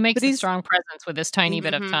boy, he makes a strong presence with this tiny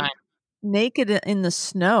bit of time. Naked in the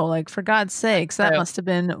snow, like, for God's sakes, that must have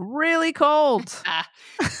been really cold.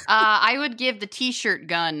 I would give the T-shirt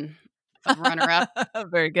gun a runner-up.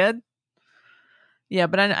 Very good. Yeah,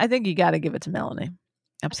 but I think you got to give it to Melanie.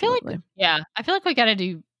 Absolutely. I feel like we got to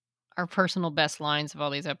do our personal best lines of all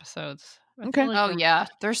these episodes. Okay. Yeah.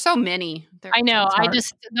 There's so many. I know.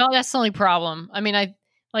 That's the only problem. I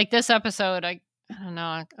like this episode. I don't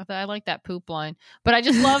know. I like that poop line, but I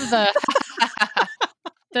just love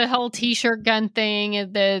the whole T-shirt gun thing.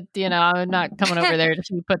 And I'm not coming over there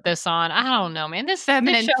to put this on. I don't know, man. This show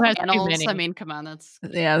has too many. Come on.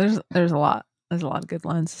 There's a lot. There's a lot of good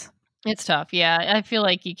lines. It's tough. Yeah. I feel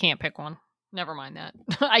like you can't pick one. Never mind that.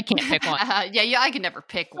 I can't pick one. Yeah. I can never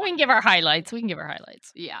pick one. We can give our highlights.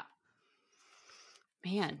 Yeah.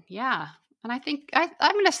 Man, yeah. And I think I'm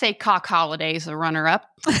going to say Cock Holiday's a runner-up.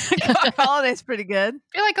 Cock Holiday's pretty good. I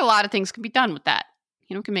feel like a lot of things can be done with that.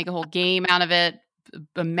 We can make a whole game out of it,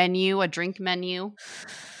 a drink menu.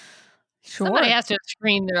 Sure. Somebody has to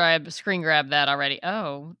screen grab that already.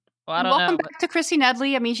 Oh, well, I don't know. Welcome back to Chrissy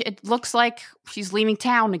Nedley. It looks like she's leaving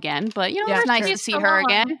town again, but it's nice to see her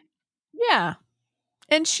again. Yeah.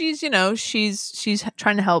 And she's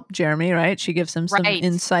trying to help Jeremy, right? She gives him some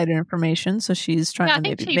insider information, so she's trying to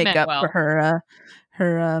maybe make up for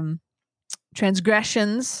her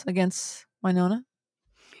transgressions against Winona.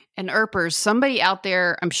 And Earpers, somebody out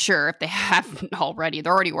there, I'm sure if they haven't already,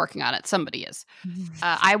 they're already working on it. Somebody is.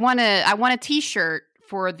 I want a T-shirt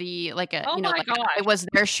for the it was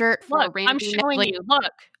their shirt for Randy. I'm showing Nedley. You.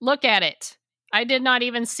 Look at it. I did not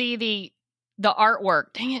even see the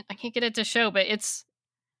artwork. Dang it, I can't get it to show, but it's.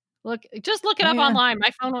 Just look it up online.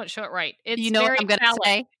 My phone won't show it right. It's what I'm going to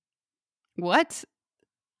say? What?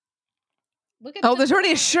 Look at there's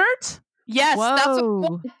already a shirt? Yes, that's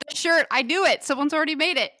the shirt. I knew it. Someone's already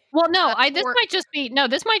made it. Well, no, this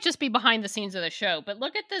might just be behind the scenes of the show, but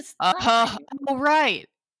look at this. Oh, right.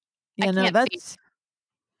 Yeah, no, that's...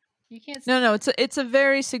 You can't see. No, it's a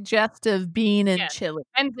very suggestive bean and chili.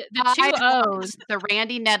 And the two O's. The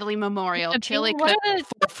Randy Nedley Memorial Chili Cook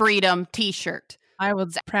for Freedom T-shirt. I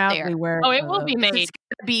would proudly wear it. Oh, it will be made. It's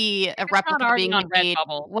going to be a replica being made.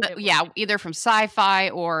 Either from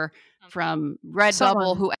Sci-Fi or from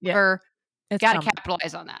Redbubble, whoever. Got to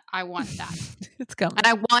capitalize on that. I want that. It's coming. And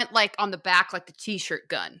I want, on the back, the T-shirt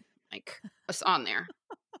gun. It's on there.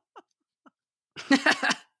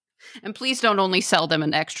 And please don't only sell them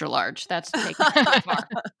in extra large. That's taking it too far.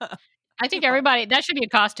 I think everybody, that should be a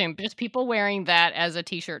costume. Just people wearing that as a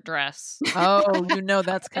T-shirt dress. Oh,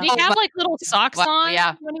 that's coming. Did he have little socks on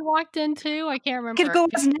when he walked in too? I can't remember. Could go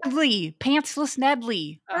as Nedley. Pantsless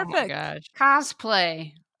Nedley. Perfect. Oh my gosh.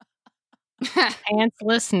 Cosplay.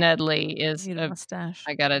 Pantsless Nedley is a mustache.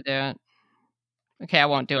 I gotta do it. Okay, I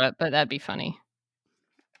won't do it, but that'd be funny.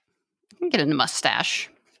 I can get a mustache.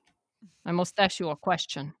 I mustache you a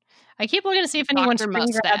question. I keep looking to see if anyone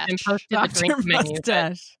screen grabbed and posted the drink menu.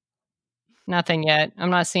 Nothing yet. I'm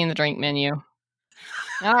not seeing the drink menu.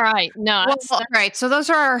 All right. No. Well, all right. So that's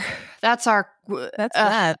our that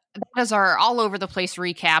is our all over the place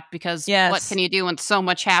recap, because what can you do when so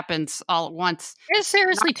much happens all at once? It's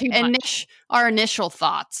seriously too much. Our initial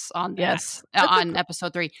thoughts on that, Yes. on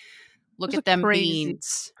episode 3. Look at them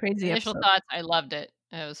beans. Crazy initial episode. thoughts. I loved it.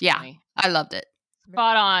 It was funny. I loved it.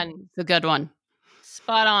 Spot on. It's a good one.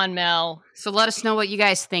 Spot on, Mel. So let us know what you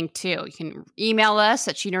guys think too. You can email us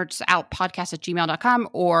at shenerdsOutpodcast@gmail.com,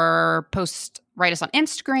 or write us on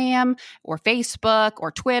Instagram or Facebook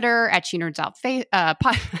or Twitter at SheNerdsOut.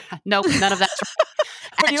 Nope, none of that's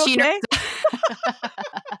right. Are you okay?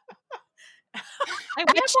 We have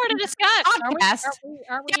more to discuss.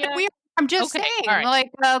 Are we, I'm just saying, right.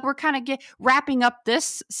 We're kind of wrapping up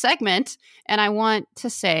this segment, and I want to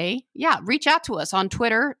say, reach out to us on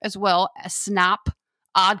Twitter as well as Snop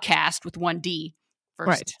Oddcast with 1D for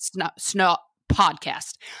Snop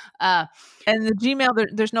Podcast. And the Gmail,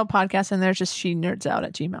 there's no podcast, and there's just SheNerdsOut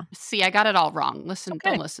at Gmail. See, I got it all wrong.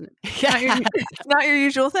 Don't listen. It's not your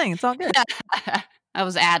usual thing. It's all good. I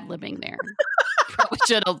was ad-libbing there. Probably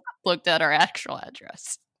should have looked at our actual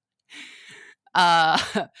address.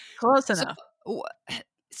 Close enough.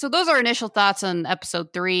 So those are initial thoughts on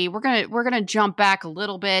episode 3. We're gonna jump back a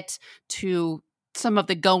little bit to some of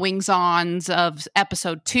the goings-ons of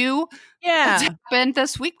episode 2. That's happened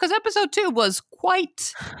this week, because episode 2 was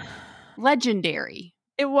quite legendary.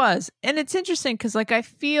 It was, and it's interesting because I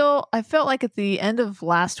felt like at the end of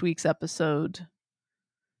last week's episode,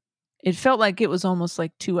 it felt like it was almost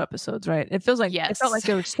like 2 episodes, right? It felt like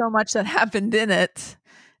there was so much that happened in it.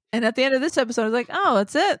 And at the end of this episode, I was like, "Oh,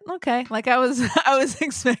 that's it. Okay." Like I was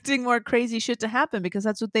expecting more crazy shit to happen, because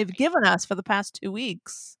that's what they've given us for the past 2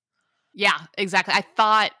 weeks. Yeah, exactly. I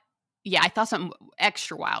thought something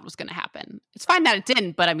extra wild was going to happen. It's fine that it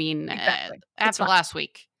didn't, but I mean, after last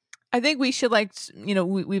week, I think we should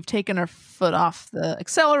we've taken our foot off the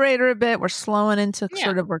accelerator a bit. We're slowing into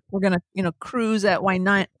sort of we're going to cruise at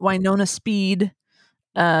Winona speed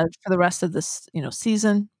for the rest of this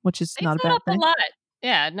season, which is not a bad thing. A lot.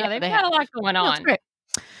 Yeah, no, they've got a lot going on. That's great.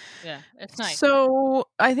 Yeah, it's nice. So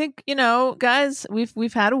I think guys,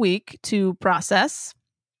 we've had a week to process.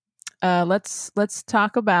 Let's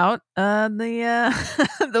talk about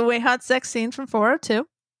the Way Hot sex scene from 402.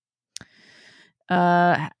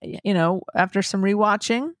 After some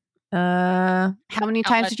rewatching. How many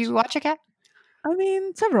times did you watch it, Kat? I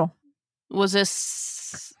mean, several. Was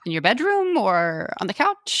this in your bedroom or on the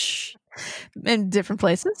couch? In different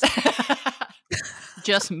places.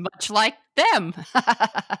 Just much like them.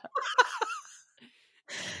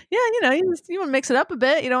 Yeah, you want to mix it up a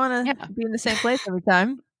bit. You don't want to be in the same place every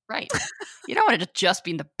time. Right. You don't want to just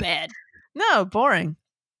be in the bed. No, boring.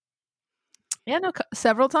 Yeah, no,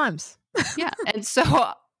 several times. Yeah. And so,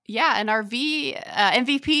 and our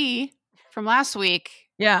MVP from last week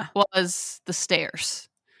was the stairs.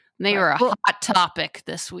 And they were a hot topic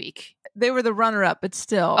this week. They were the runner-up, but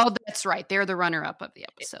still. Oh, that's right. They're the runner-up of the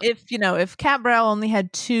episode. If Kat Browell only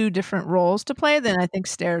had 2 different roles to play, then I think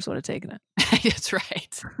Stairs would have taken it. That's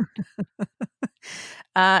right.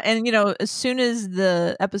 And as soon as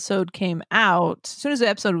the episode came out, as soon as the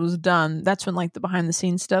episode was done, that's when the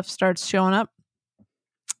behind-the-scenes stuff starts showing up.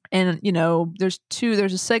 And there's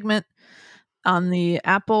a segment on the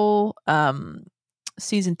Apple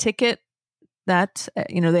season ticket that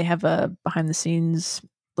they have a behind-the-scenes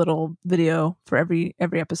little video for every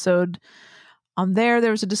episode. On there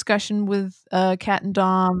was a discussion with Kat and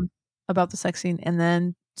Dom about the sex scene, and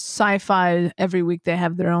then Sci-Fi every week they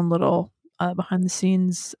have their own little behind the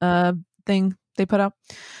scenes thing they put up.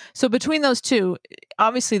 So between those two,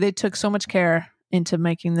 obviously they took so much care into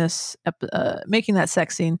making this making that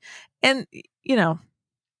sex scene. And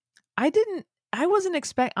I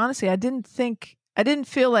didn't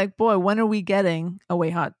feel like, boy, when are we getting a Way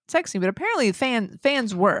Hot sex scene? But apparently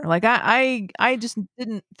fans were. I just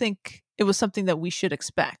didn't think it was something that we should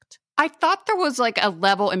expect. I thought there was a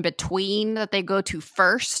level in between that they go to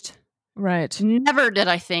first. Right. Never did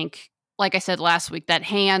I think, like I said last week, that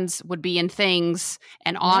hands would be in things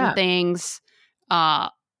and on things.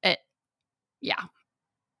 It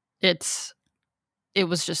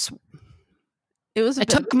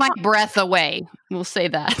took my breath away. We'll say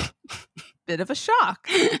that. Bit of a shock.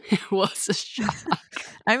 It was a shock.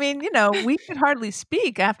 I mean, we could hardly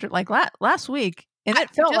speak after last week, and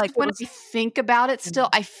it felt like when I think about it, still,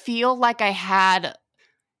 I feel like I had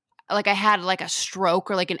a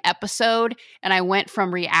stroke or an episode, and I went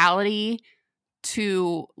from reality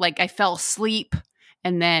to I fell asleep,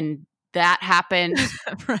 and then that happened.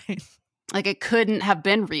 Right. It couldn't have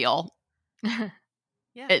been real.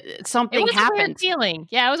 Yeah. Something happened. A weird feeling.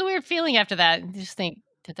 Yeah, it was a weird feeling after that. Just think,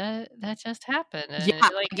 did that just happen? And Yeah,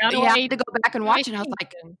 like, you have to go back and watch it. And I was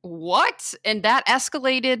like, what? And that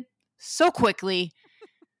escalated so quickly.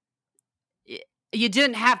 You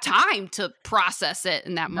didn't have time to process it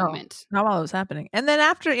in that moment. Not while it was happening. And then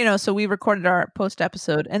after, so we recorded our post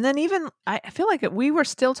episode, and then even I feel like we were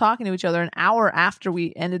still talking to each other an hour after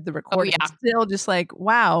we ended the recording. Oh, yeah. Still just like,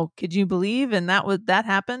 wow, could you believe? And that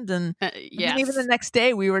happened. And yes. even the next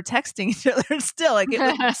day we were texting each other still. Like it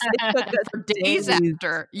took us for days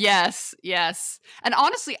after. Yes. And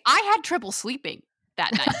honestly, I had trouble sleeping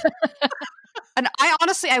that night. And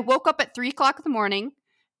I woke up at 3:00 in the morning,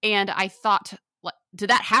 and I thought, did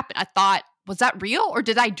that happen? I thought, was that real, or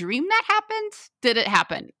did I dream that happened? Did it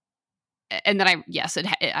happen? And then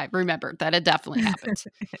I remembered that it definitely happened.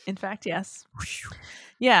 In fact, yes.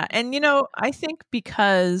 Yeah. And, I think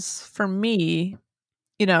because for me,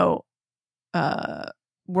 we're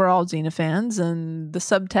all Xena fans, and the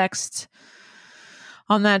subtext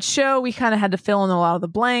on that show, we kind of had to fill in a lot of the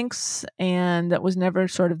blanks, and that was never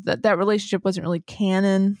sort of that relationship wasn't really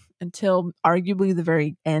canon until arguably the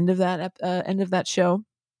very end of that show.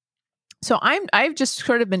 So I've just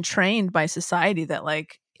sort of been trained by society that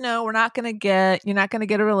you're not going to get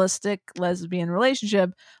a realistic lesbian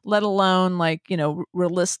relationship, let alone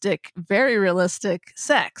realistic, very realistic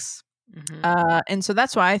sex. Mm-hmm. And so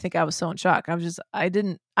that's why I think I was so in shock. I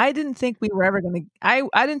didn't think we were ever going to,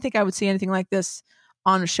 I didn't think I would see anything like this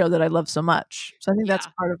on a show that I love so much. So I think that's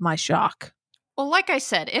part of my shock. Well, like I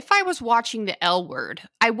said, if I was watching the L Word,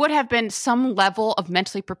 I would have been some level of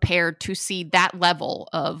mentally prepared to see that level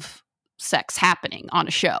of sex happening on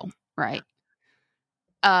a show, right?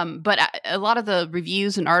 But a lot of the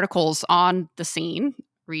reviews and articles on the scene,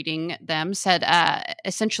 reading them, said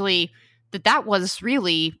essentially that was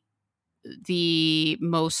really the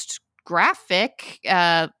most graphic,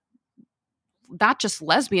 not just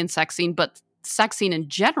lesbian sex scene, but sex scene in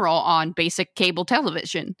general on basic cable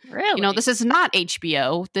television. Really? This is not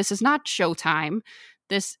HBO. This is not Showtime.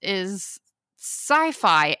 This is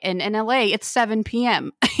Sci-Fi, and in LA it's 7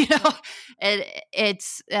 p.m.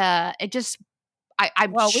 It's it just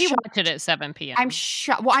I'm we watched it at 7 p.m. I'm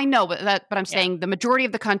shocked. Well, I know, but I'm saying the majority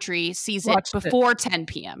of the country sees it before 10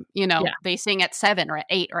 p.m. They sing at 7 or at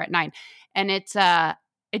 8 or at 9, and it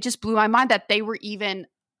just blew my mind that they were even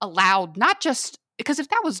allowed, not just because if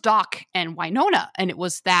that was Doc and Wynonna, and it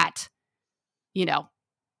was that,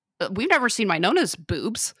 we've never seen Wynona's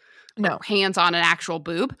boobs, no hands on an actual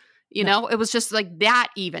boob. It was just like that,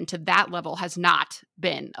 even to that level has not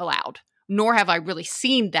been allowed, nor have I really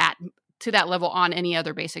seen that to that level on any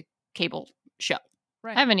other basic cable show.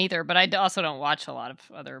 Right. I haven't either, but I also don't watch a lot of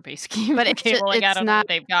other basic cable. But I don't know what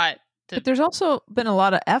they've got. But there's also been a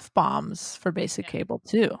lot of F-bombs for basic cable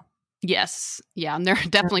too. Yes. Yeah. And they're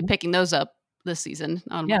definitely picking those up this season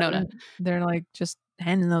on Winona. They're like just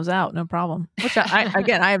handing those out, no problem. Which I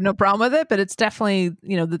have no problem with it, but it's definitely,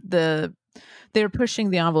 they're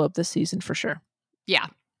pushing the envelope this season for sure. Yeah.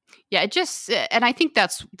 Yeah, it just, and I think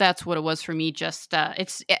that's what it was for me. Just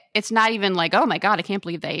it's not even like, oh my God, I can't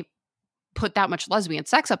believe they put that much lesbian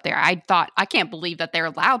sex up there. I thought, I can't believe that they're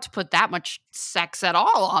allowed to put that much sex at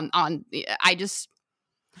all on.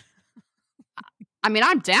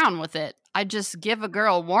 I'm down with it. I just give a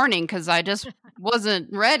girl a warning because I just wasn't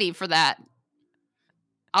ready for that.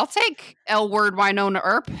 I'll take L Word Wynonna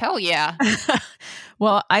Earp. Hell yeah.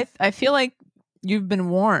 Well, I feel like you've been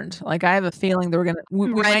warned. Like I have a feeling that we're gonna.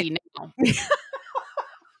 We ready now.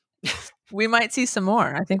 We might see some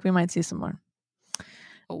more. I think we might see some more.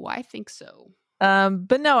 Oh, I think so.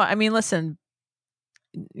 But no, I mean, listen.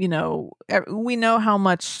 We know how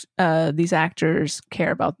much these actors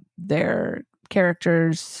care about their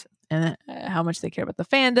characters and how much they care about the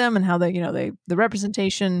fandom and how they, the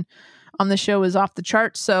representation on the show is off the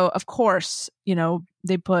charts. So of course,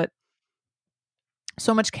 they put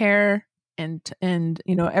so much care and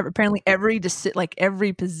apparently every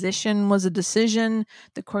position was a decision.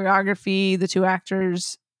 The choreography, the two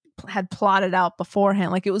actors had plotted out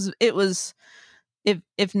beforehand. Like it was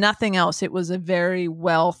if nothing else, it was a very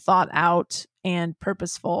well thought out and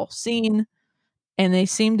purposeful scene. And they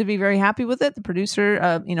seem to be very happy with it. The producer,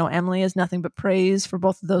 Emily, has nothing but praise for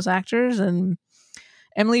both of those actors. And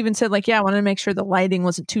Emily even said, I wanted to make sure the lighting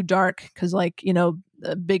wasn't too dark because, a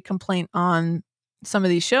big complaint on some of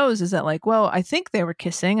these shows is that, I think they were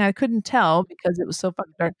kissing. I couldn't tell because it was so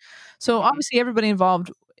fucking dark. So obviously, everybody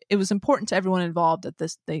involved. It was important to everyone involved that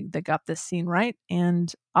they got this scene right.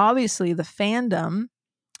 And obviously, the fandom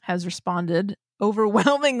has responded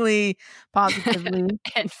overwhelmingly positively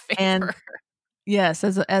and favor. Yes,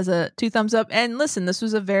 as a 2 thumbs up. And listen, this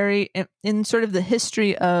was a very in sort of the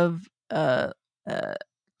history of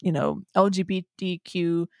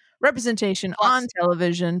LGBTQ representation on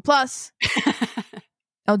television plus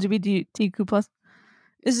LGBTQ plus.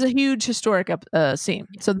 This is a huge historic scene.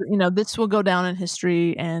 So, this will go down in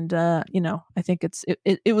history. And, I think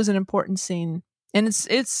it was an important scene. And it's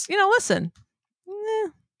listen,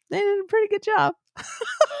 they did a pretty good job.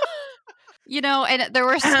 And there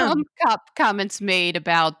were some comments made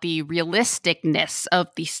about the realisticness of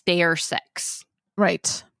the stair sex.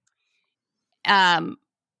 Right. To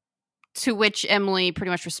which Emily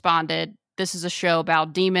pretty much responded, this is a show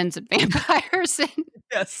about demons and vampires. And,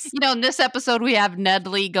 yes. In this episode, we have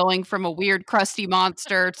Nedley going from a weird crusty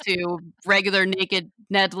monster to regular naked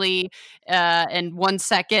Nedley in 1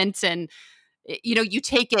 second. And, you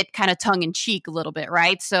take it kind of tongue in cheek a little bit,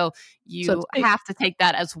 right? So you have to take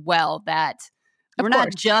that as well, that we're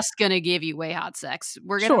not just going to give you way hot sex.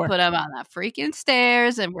 We're going to put them on that freaking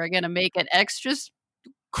stairs and we're going to make it extra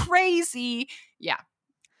crazy. Yeah.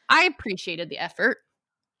 I appreciated the effort.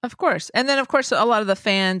 Of course. And then, of course, a lot of the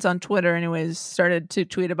fans on Twitter anyways started to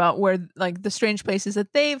tweet about where, like, the strange places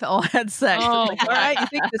that they've all had sex. Oh, like, all right, you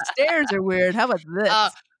think the stairs are weird. How about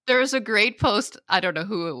this? There was a great post. I don't know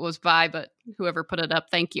who it was by, but whoever put it up,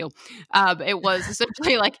 thank you. It was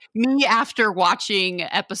essentially like me after watching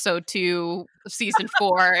episode 2 of season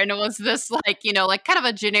 4. And it was this like kind of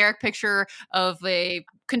a generic picture of a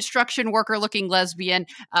construction worker looking lesbian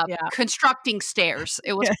constructing stairs.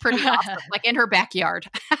 It was pretty awesome. Like in her backyard.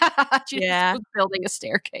 She was building a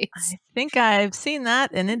staircase. I think I've seen that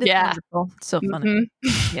and it is wonderful. So funny.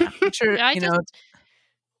 Mm-hmm. Yeah. I'm sure,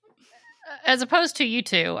 as opposed to you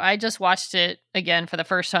two, I just watched it again for the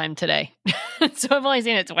first time today. So I've only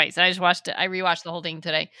seen it twice. I just watched it. I rewatched the whole thing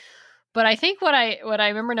today. But I think what I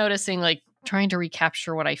remember noticing, like trying to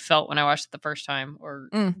recapture what I felt when I watched it the first time, or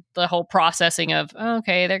the whole processing of,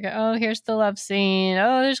 here's the love scene.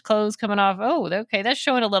 Oh, there's clothes coming off. Oh, okay, that's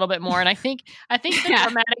showing a little bit more. And I think the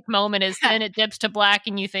dramatic moment is then it dips to black,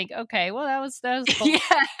 and you think, okay, well that was cool.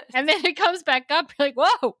 And then it comes back up. You're like,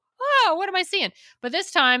 whoa. Oh, what am I seeing? But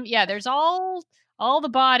this time, there's all the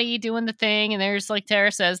body doing the thing, and there's, like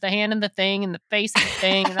Tara says, the hand in the thing, and the face in the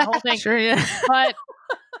thing, and the whole thing. Sure, yeah. But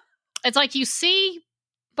it's like you see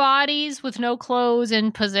bodies with no clothes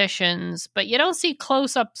in positions, but you don't see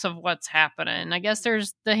close-ups of what's happening. I guess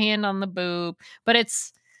there's the hand on the boob, but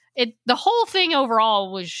the whole thing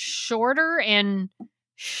overall was shorter and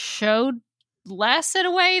showed less in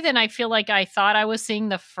a way than I feel like I thought I was seeing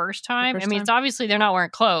the first time. It's obviously they're not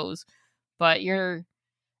wearing clothes, but they're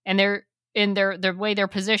in their way they're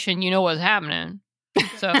positioned, what's happening.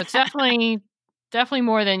 So it's definitely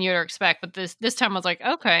more than you'd expect. But this time I was like,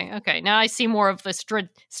 okay. Now I see more of the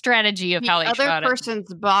strategy of how they shot it. The other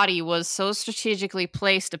person's body was so strategically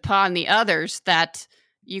placed upon the others that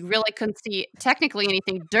you really couldn't see technically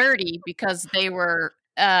anything dirty because they were.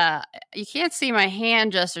 You can't see my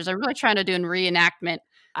hand gestures. I'm really trying to do a reenactment.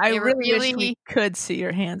 I really wish we could see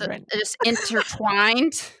your hands right now. Just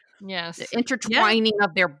intertwined. Yes. The intertwining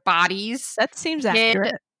of their bodies. That seems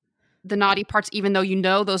accurate. The naughty parts, even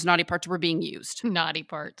though those naughty parts were being used. Naughty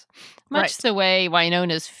parts. Much the way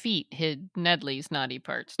Winona's feet hid Nedley's naughty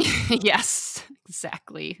parts. Yes,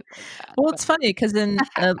 exactly. Like well, it's funny because in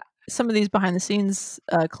some of these behind the scenes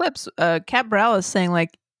clips, Kat Burrell is saying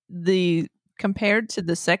like compared to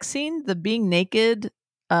the sex scene, the being naked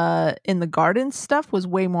in the garden stuff was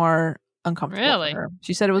way more uncomfortable. Really? For her.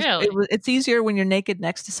 She said it's easier when you're naked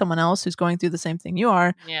next to someone else who's going through the same thing you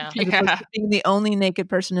are. Yeah. Being the only naked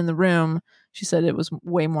person in the room, she said it was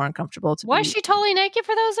way more uncomfortable. Was she totally naked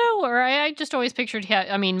for those though? Or I just always pictured,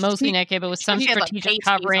 mostly naked, but with some strategic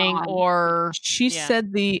covering or... She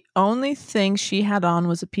said the only thing she had on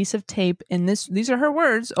was a piece of tape, and these are her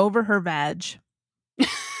words, over her vag.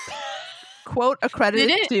 Quote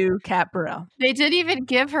accredited to Kat Burrell. They didn't even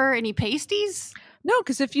give her any pasties? No,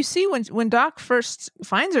 because if you see when Doc first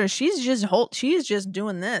finds her, she's just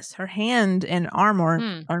doing this. Her hand and arm are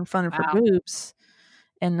in front of her boobs,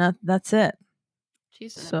 and that's it.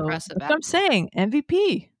 She's an impressive. That's what I'm saying.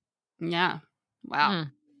 MVP. Yeah. Wow.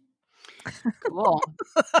 Cool.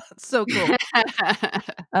 So cool.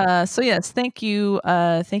 So yes, thank you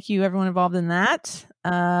everyone involved in that.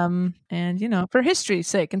 And for history's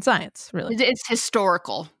sake and science, really, it's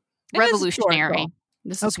historical, revolutionary.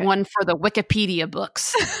 This is one for the Wikipedia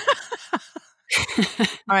books. All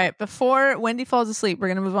right, before Wendy falls asleep, we're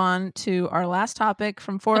going to move on to our last topic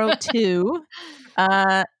from 402.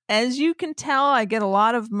 As you can tell, I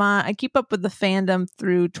keep up with the fandom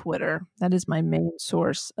through Twitter. That is my main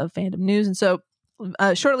source of fandom news. And so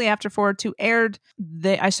shortly after 402 aired,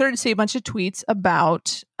 I started to see a bunch of tweets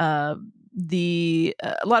about a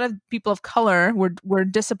lot of people of color were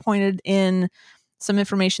disappointed in some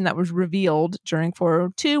information that was revealed during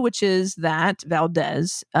 402, which is that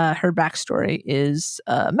Valdez, her backstory is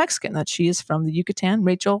Mexican, that she is from the Yucatan.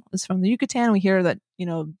 Rachel is from the Yucatan. We hear that,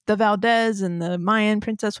 the Valdez and the Mayan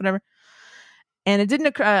princess, whatever. And it didn't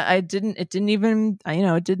occur. It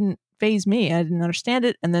didn't faze me. I didn't understand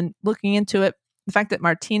it. And then looking into it, the fact that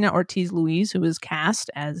Martina Ortiz Luis, who was cast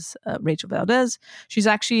as Rachel Valdez, she's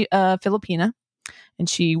actually Filipina, and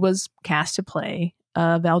she was cast to play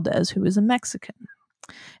Valdez, who is a Mexican.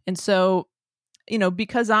 And so,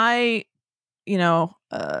 because I,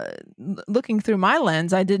 looking through my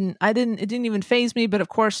lens, it didn't even faze me. But of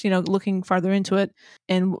course, looking farther into it,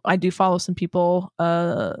 and I do follow some people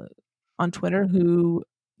on Twitter who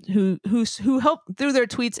helped through their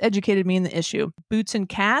tweets educated me in the issue. Boots and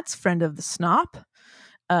Cats, friend of the Snop,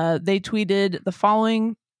 they tweeted the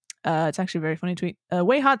following. It's actually a very funny tweet.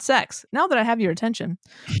 Way hot sex. Now that I have your attention,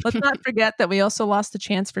 let's not forget that we also lost the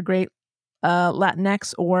chance for great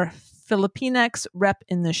Latinx or Filipinx rep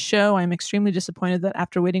in this show. I'm extremely disappointed that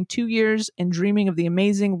after waiting 2 years and dreaming of the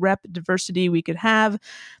amazing rep diversity we could have,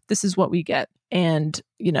 this is what we get. And,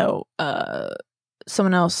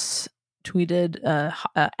 someone else tweeted,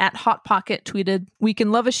 at Hot Pocket tweeted, we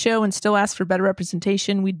can love a show and still ask for better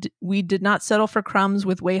representation. We did not settle for crumbs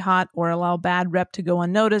with Way Hot or allow bad rep to go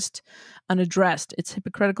unnoticed, unaddressed. It's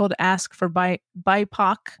hypocritical to ask for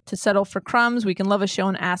BIPOC to settle for crumbs. We can love a show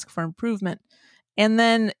and ask for improvement. And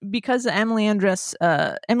then because Emily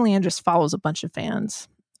Andress follows a bunch of fans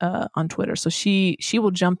on Twitter, so she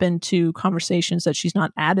will jump into conversations that she's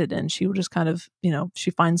not added in. She will just kind of,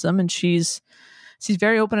 she finds them, and she's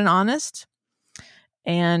very open and honest.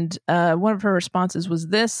 And one of her responses was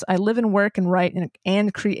this: I live and work and write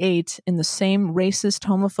and create in the same racist,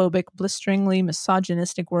 homophobic, blisteringly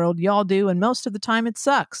misogynistic world y'all do, and most of the time it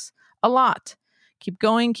sucks. A lot. Keep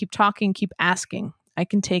going, keep talking, keep asking. I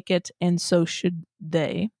can take it, and so should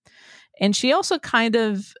they. And she also kind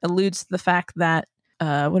of alludes to the fact that,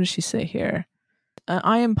 what does she say here?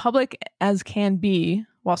 I am public as can be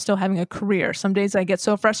while still having a career. Some days I get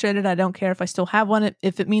so frustrated I don't care if I still have one.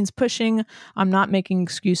 If it means pushing, I'm not making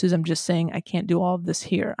excuses. I'm just saying I can't do all of this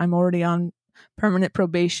here. I'm already on permanent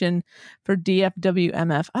probation for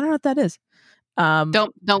DFWMF. I don't know what that is.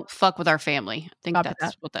 Don't fuck with our family. I think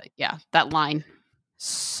that's what that line.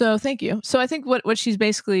 So thank you. So I think what she's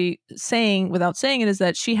basically saying without saying it is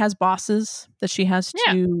that she has bosses that she has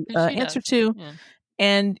to answer to. Yeah.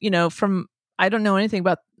 And, I don't know anything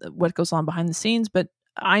about what goes on behind the scenes, but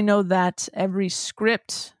I know that every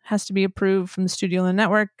script has to be approved from the studio and the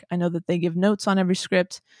network. I know that they give notes on every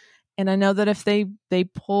script. And I know that if they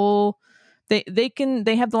pull, they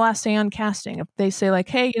have the last say on casting. If they say like,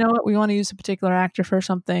 hey, you know what, we want to use a particular actor for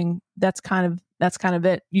something, that's kind of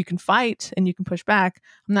it. You can fight and you can push back.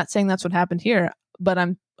 I'm not saying that's what happened here, but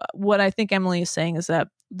what I think Emily is saying is that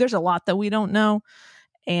there's a lot that we don't know.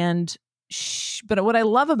 And but what I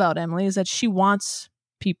love about Emily is that she wants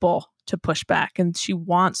people to push back, and she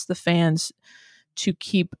wants the fans to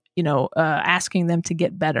keep, asking them to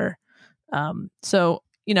get better. So,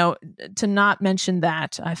 to not mention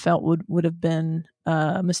that, I felt would have been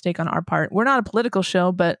a mistake on our part. We're not a political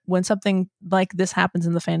show, but when something like this happens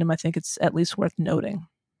in the fandom, I think it's at least worth noting.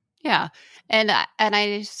 Yeah. And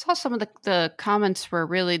I saw some of the comments were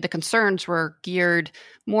really, the concerns were geared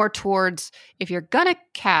more towards, if you're going to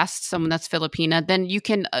cast someone that's Filipina, then you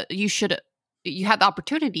have the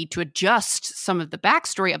opportunity to adjust some of the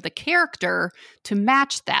backstory of the character to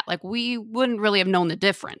match that. Like, we wouldn't really have known the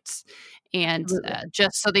difference. And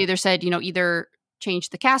just so they either said, either change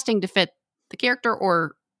the casting to fit the character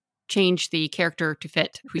or change the character to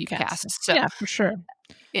fit who you cast. So, yeah, for sure.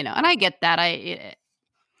 And I get that.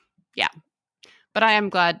 Yeah. But I am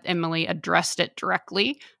glad Emily addressed it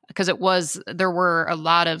directly, because there were a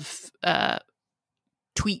lot of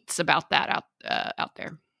tweets about that out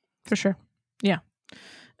there. For sure. Yeah.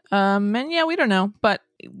 And yeah, we don't know, but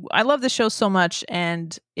I love the show so much,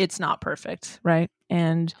 and it's not perfect, right?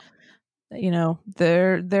 And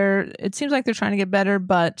it seems like they're trying to get better,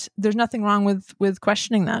 but there's nothing wrong with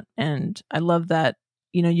questioning that. And I love that,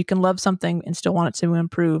 you can love something and still want it to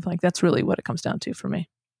improve. Like, that's really what it comes down to for me.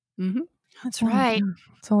 Mm-hmm. That's right.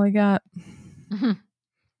 That's all I got. Mm-hmm.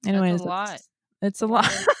 Anyways, that's a lot. It's a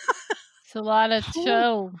lot. It's a lot of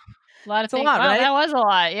show. A lot of it's things. A lot, right? That was a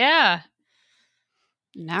lot. Yeah.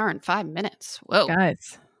 An hour and 5 minutes. Whoa.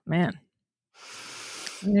 Guys, man.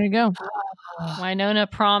 There you go. Winona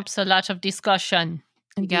prompts a lot of discussion.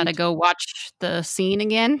 You got to go watch the scene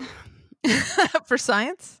again. For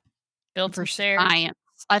science? Build for science.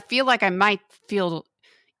 I feel like I might feel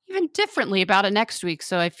even differently about it next week.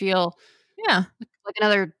 So I feel like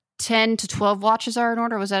another 10 to 12 watches are in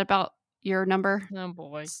order. Was that about your number? Oh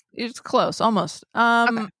boy, it's close, almost.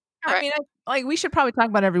 Okay. I mean, like we should probably talk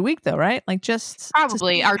about it every week, though, right? Like just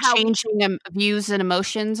probably our changing views and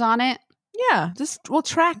emotions on it. Yeah, we'll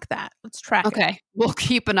track that. Let's track it. Okay, we'll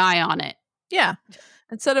keep an eye on it. Yeah.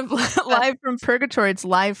 Instead of live from purgatory, it's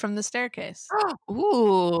live from the staircase.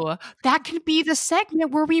 Ooh, that could be the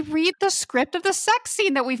segment where we read the script of the sex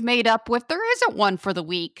scene that we've made up with. There isn't one for the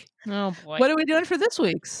week. oh boy. What are we doing for this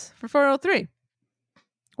week's? For 403?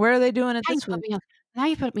 Where are they doing it this week? Now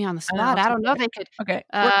you put me on the spot. I don't know if they could. Okay.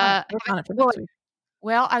 Work on it for this week.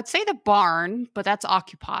 Well, I'd say the barn, but that's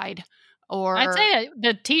occupied. Or I'd say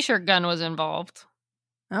the t-shirt gun was involved.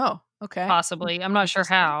 Oh, okay. Possibly. I'm not sure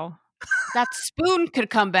how. that spoon could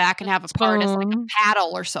come back and have a part as like a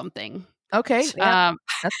paddle or something. Okay. Yeah,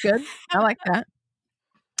 that's good. I like that.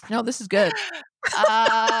 No, this is good.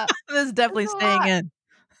 This is definitely staying in.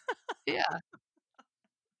 Yeah.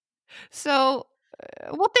 So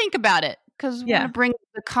we'll think about it because we're going to bring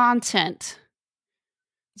the content.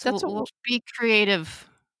 So we'll be creative.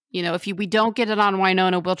 You know, if we don't get it on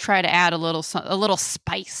Winona, we'll try to add a little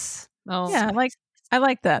spice. Oh, yeah, I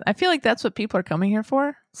like that. I feel like that's what people are coming here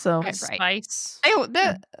for. So spice. We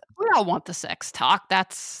all want the sex talk.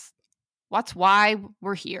 That's why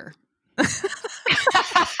we're here.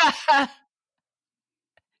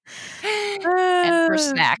 And for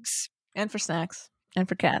snacks. And for snacks. And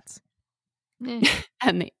for cats.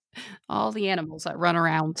 And all the animals that run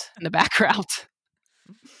around in the background.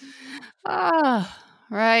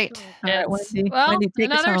 Right. All right, Wendy, well, Wendy,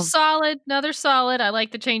 another solid. I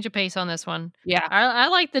like the change of pace on this one. Yeah. I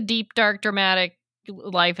like the deep, dark, dramatic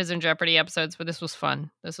Life is in Jeopardy episodes, but this was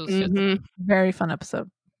fun. This was just very fun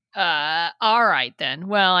episode. All right, then.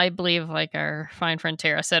 Well, I believe, like our fine friend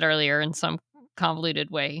Tara said earlier in some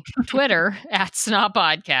convoluted way, Twitter at Snot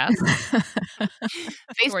Podcast.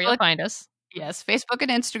 Facebook, where you'll find us. Yes, Facebook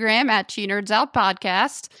and Instagram at She Nerds Out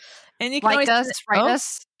Podcast. And you can like us, write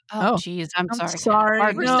us. Oh, geez, I'm sorry.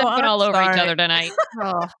 We're stepping all over each other tonight.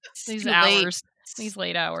 These hours, these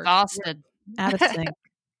late hours. Exhausted. Out of sync.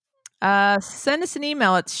 Send us an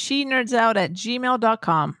email. It's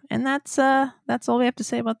shenerds@gmail.com. And that's all we have to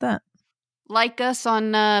say about that. Like us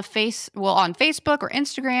on on Facebook or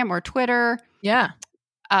Instagram or Twitter. Yeah.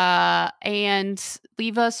 And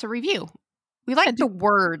leave us a review. We like the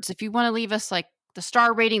words. If you want to leave us like the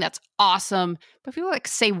star rating, that's awesome. But if you like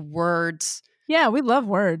say words. Yeah, we love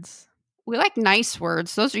words. We like nice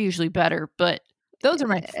words. Those are usually better, but those are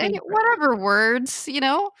my favorite. Whatever words,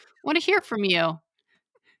 want to hear from you.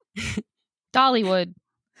 Dollywood.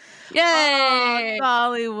 Yay! Oh,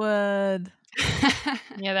 Dollywood.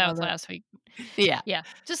 Yeah, that was last week. Yeah. Yeah.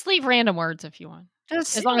 Just leave random words if you want.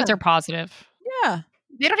 As long as they're positive. Yeah.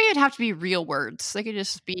 They don't even have to be real words. They could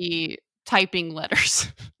just be typing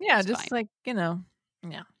letters. Yeah, just fine. Yeah.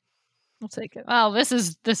 We'll take it. Well, this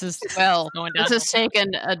is going down. This is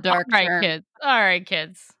taking a dark turn. All right,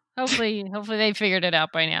 kids. Hopefully they figured it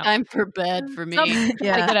out by now. Time for bed for me.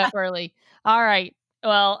 Yeah. Get up early. All right.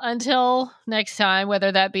 Well, until next time,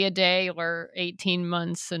 whether that be a day or 18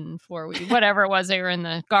 months and 4 weeks, whatever it was, they were in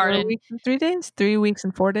the garden. 4 weeks and 3 days? 3 weeks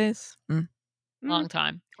and 4 days? Long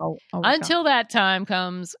time. Until that time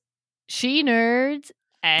comes, She Nerds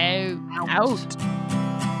out.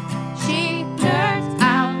 She Nerds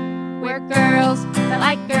Out. We're girls that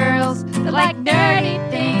like nerdy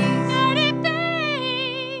things.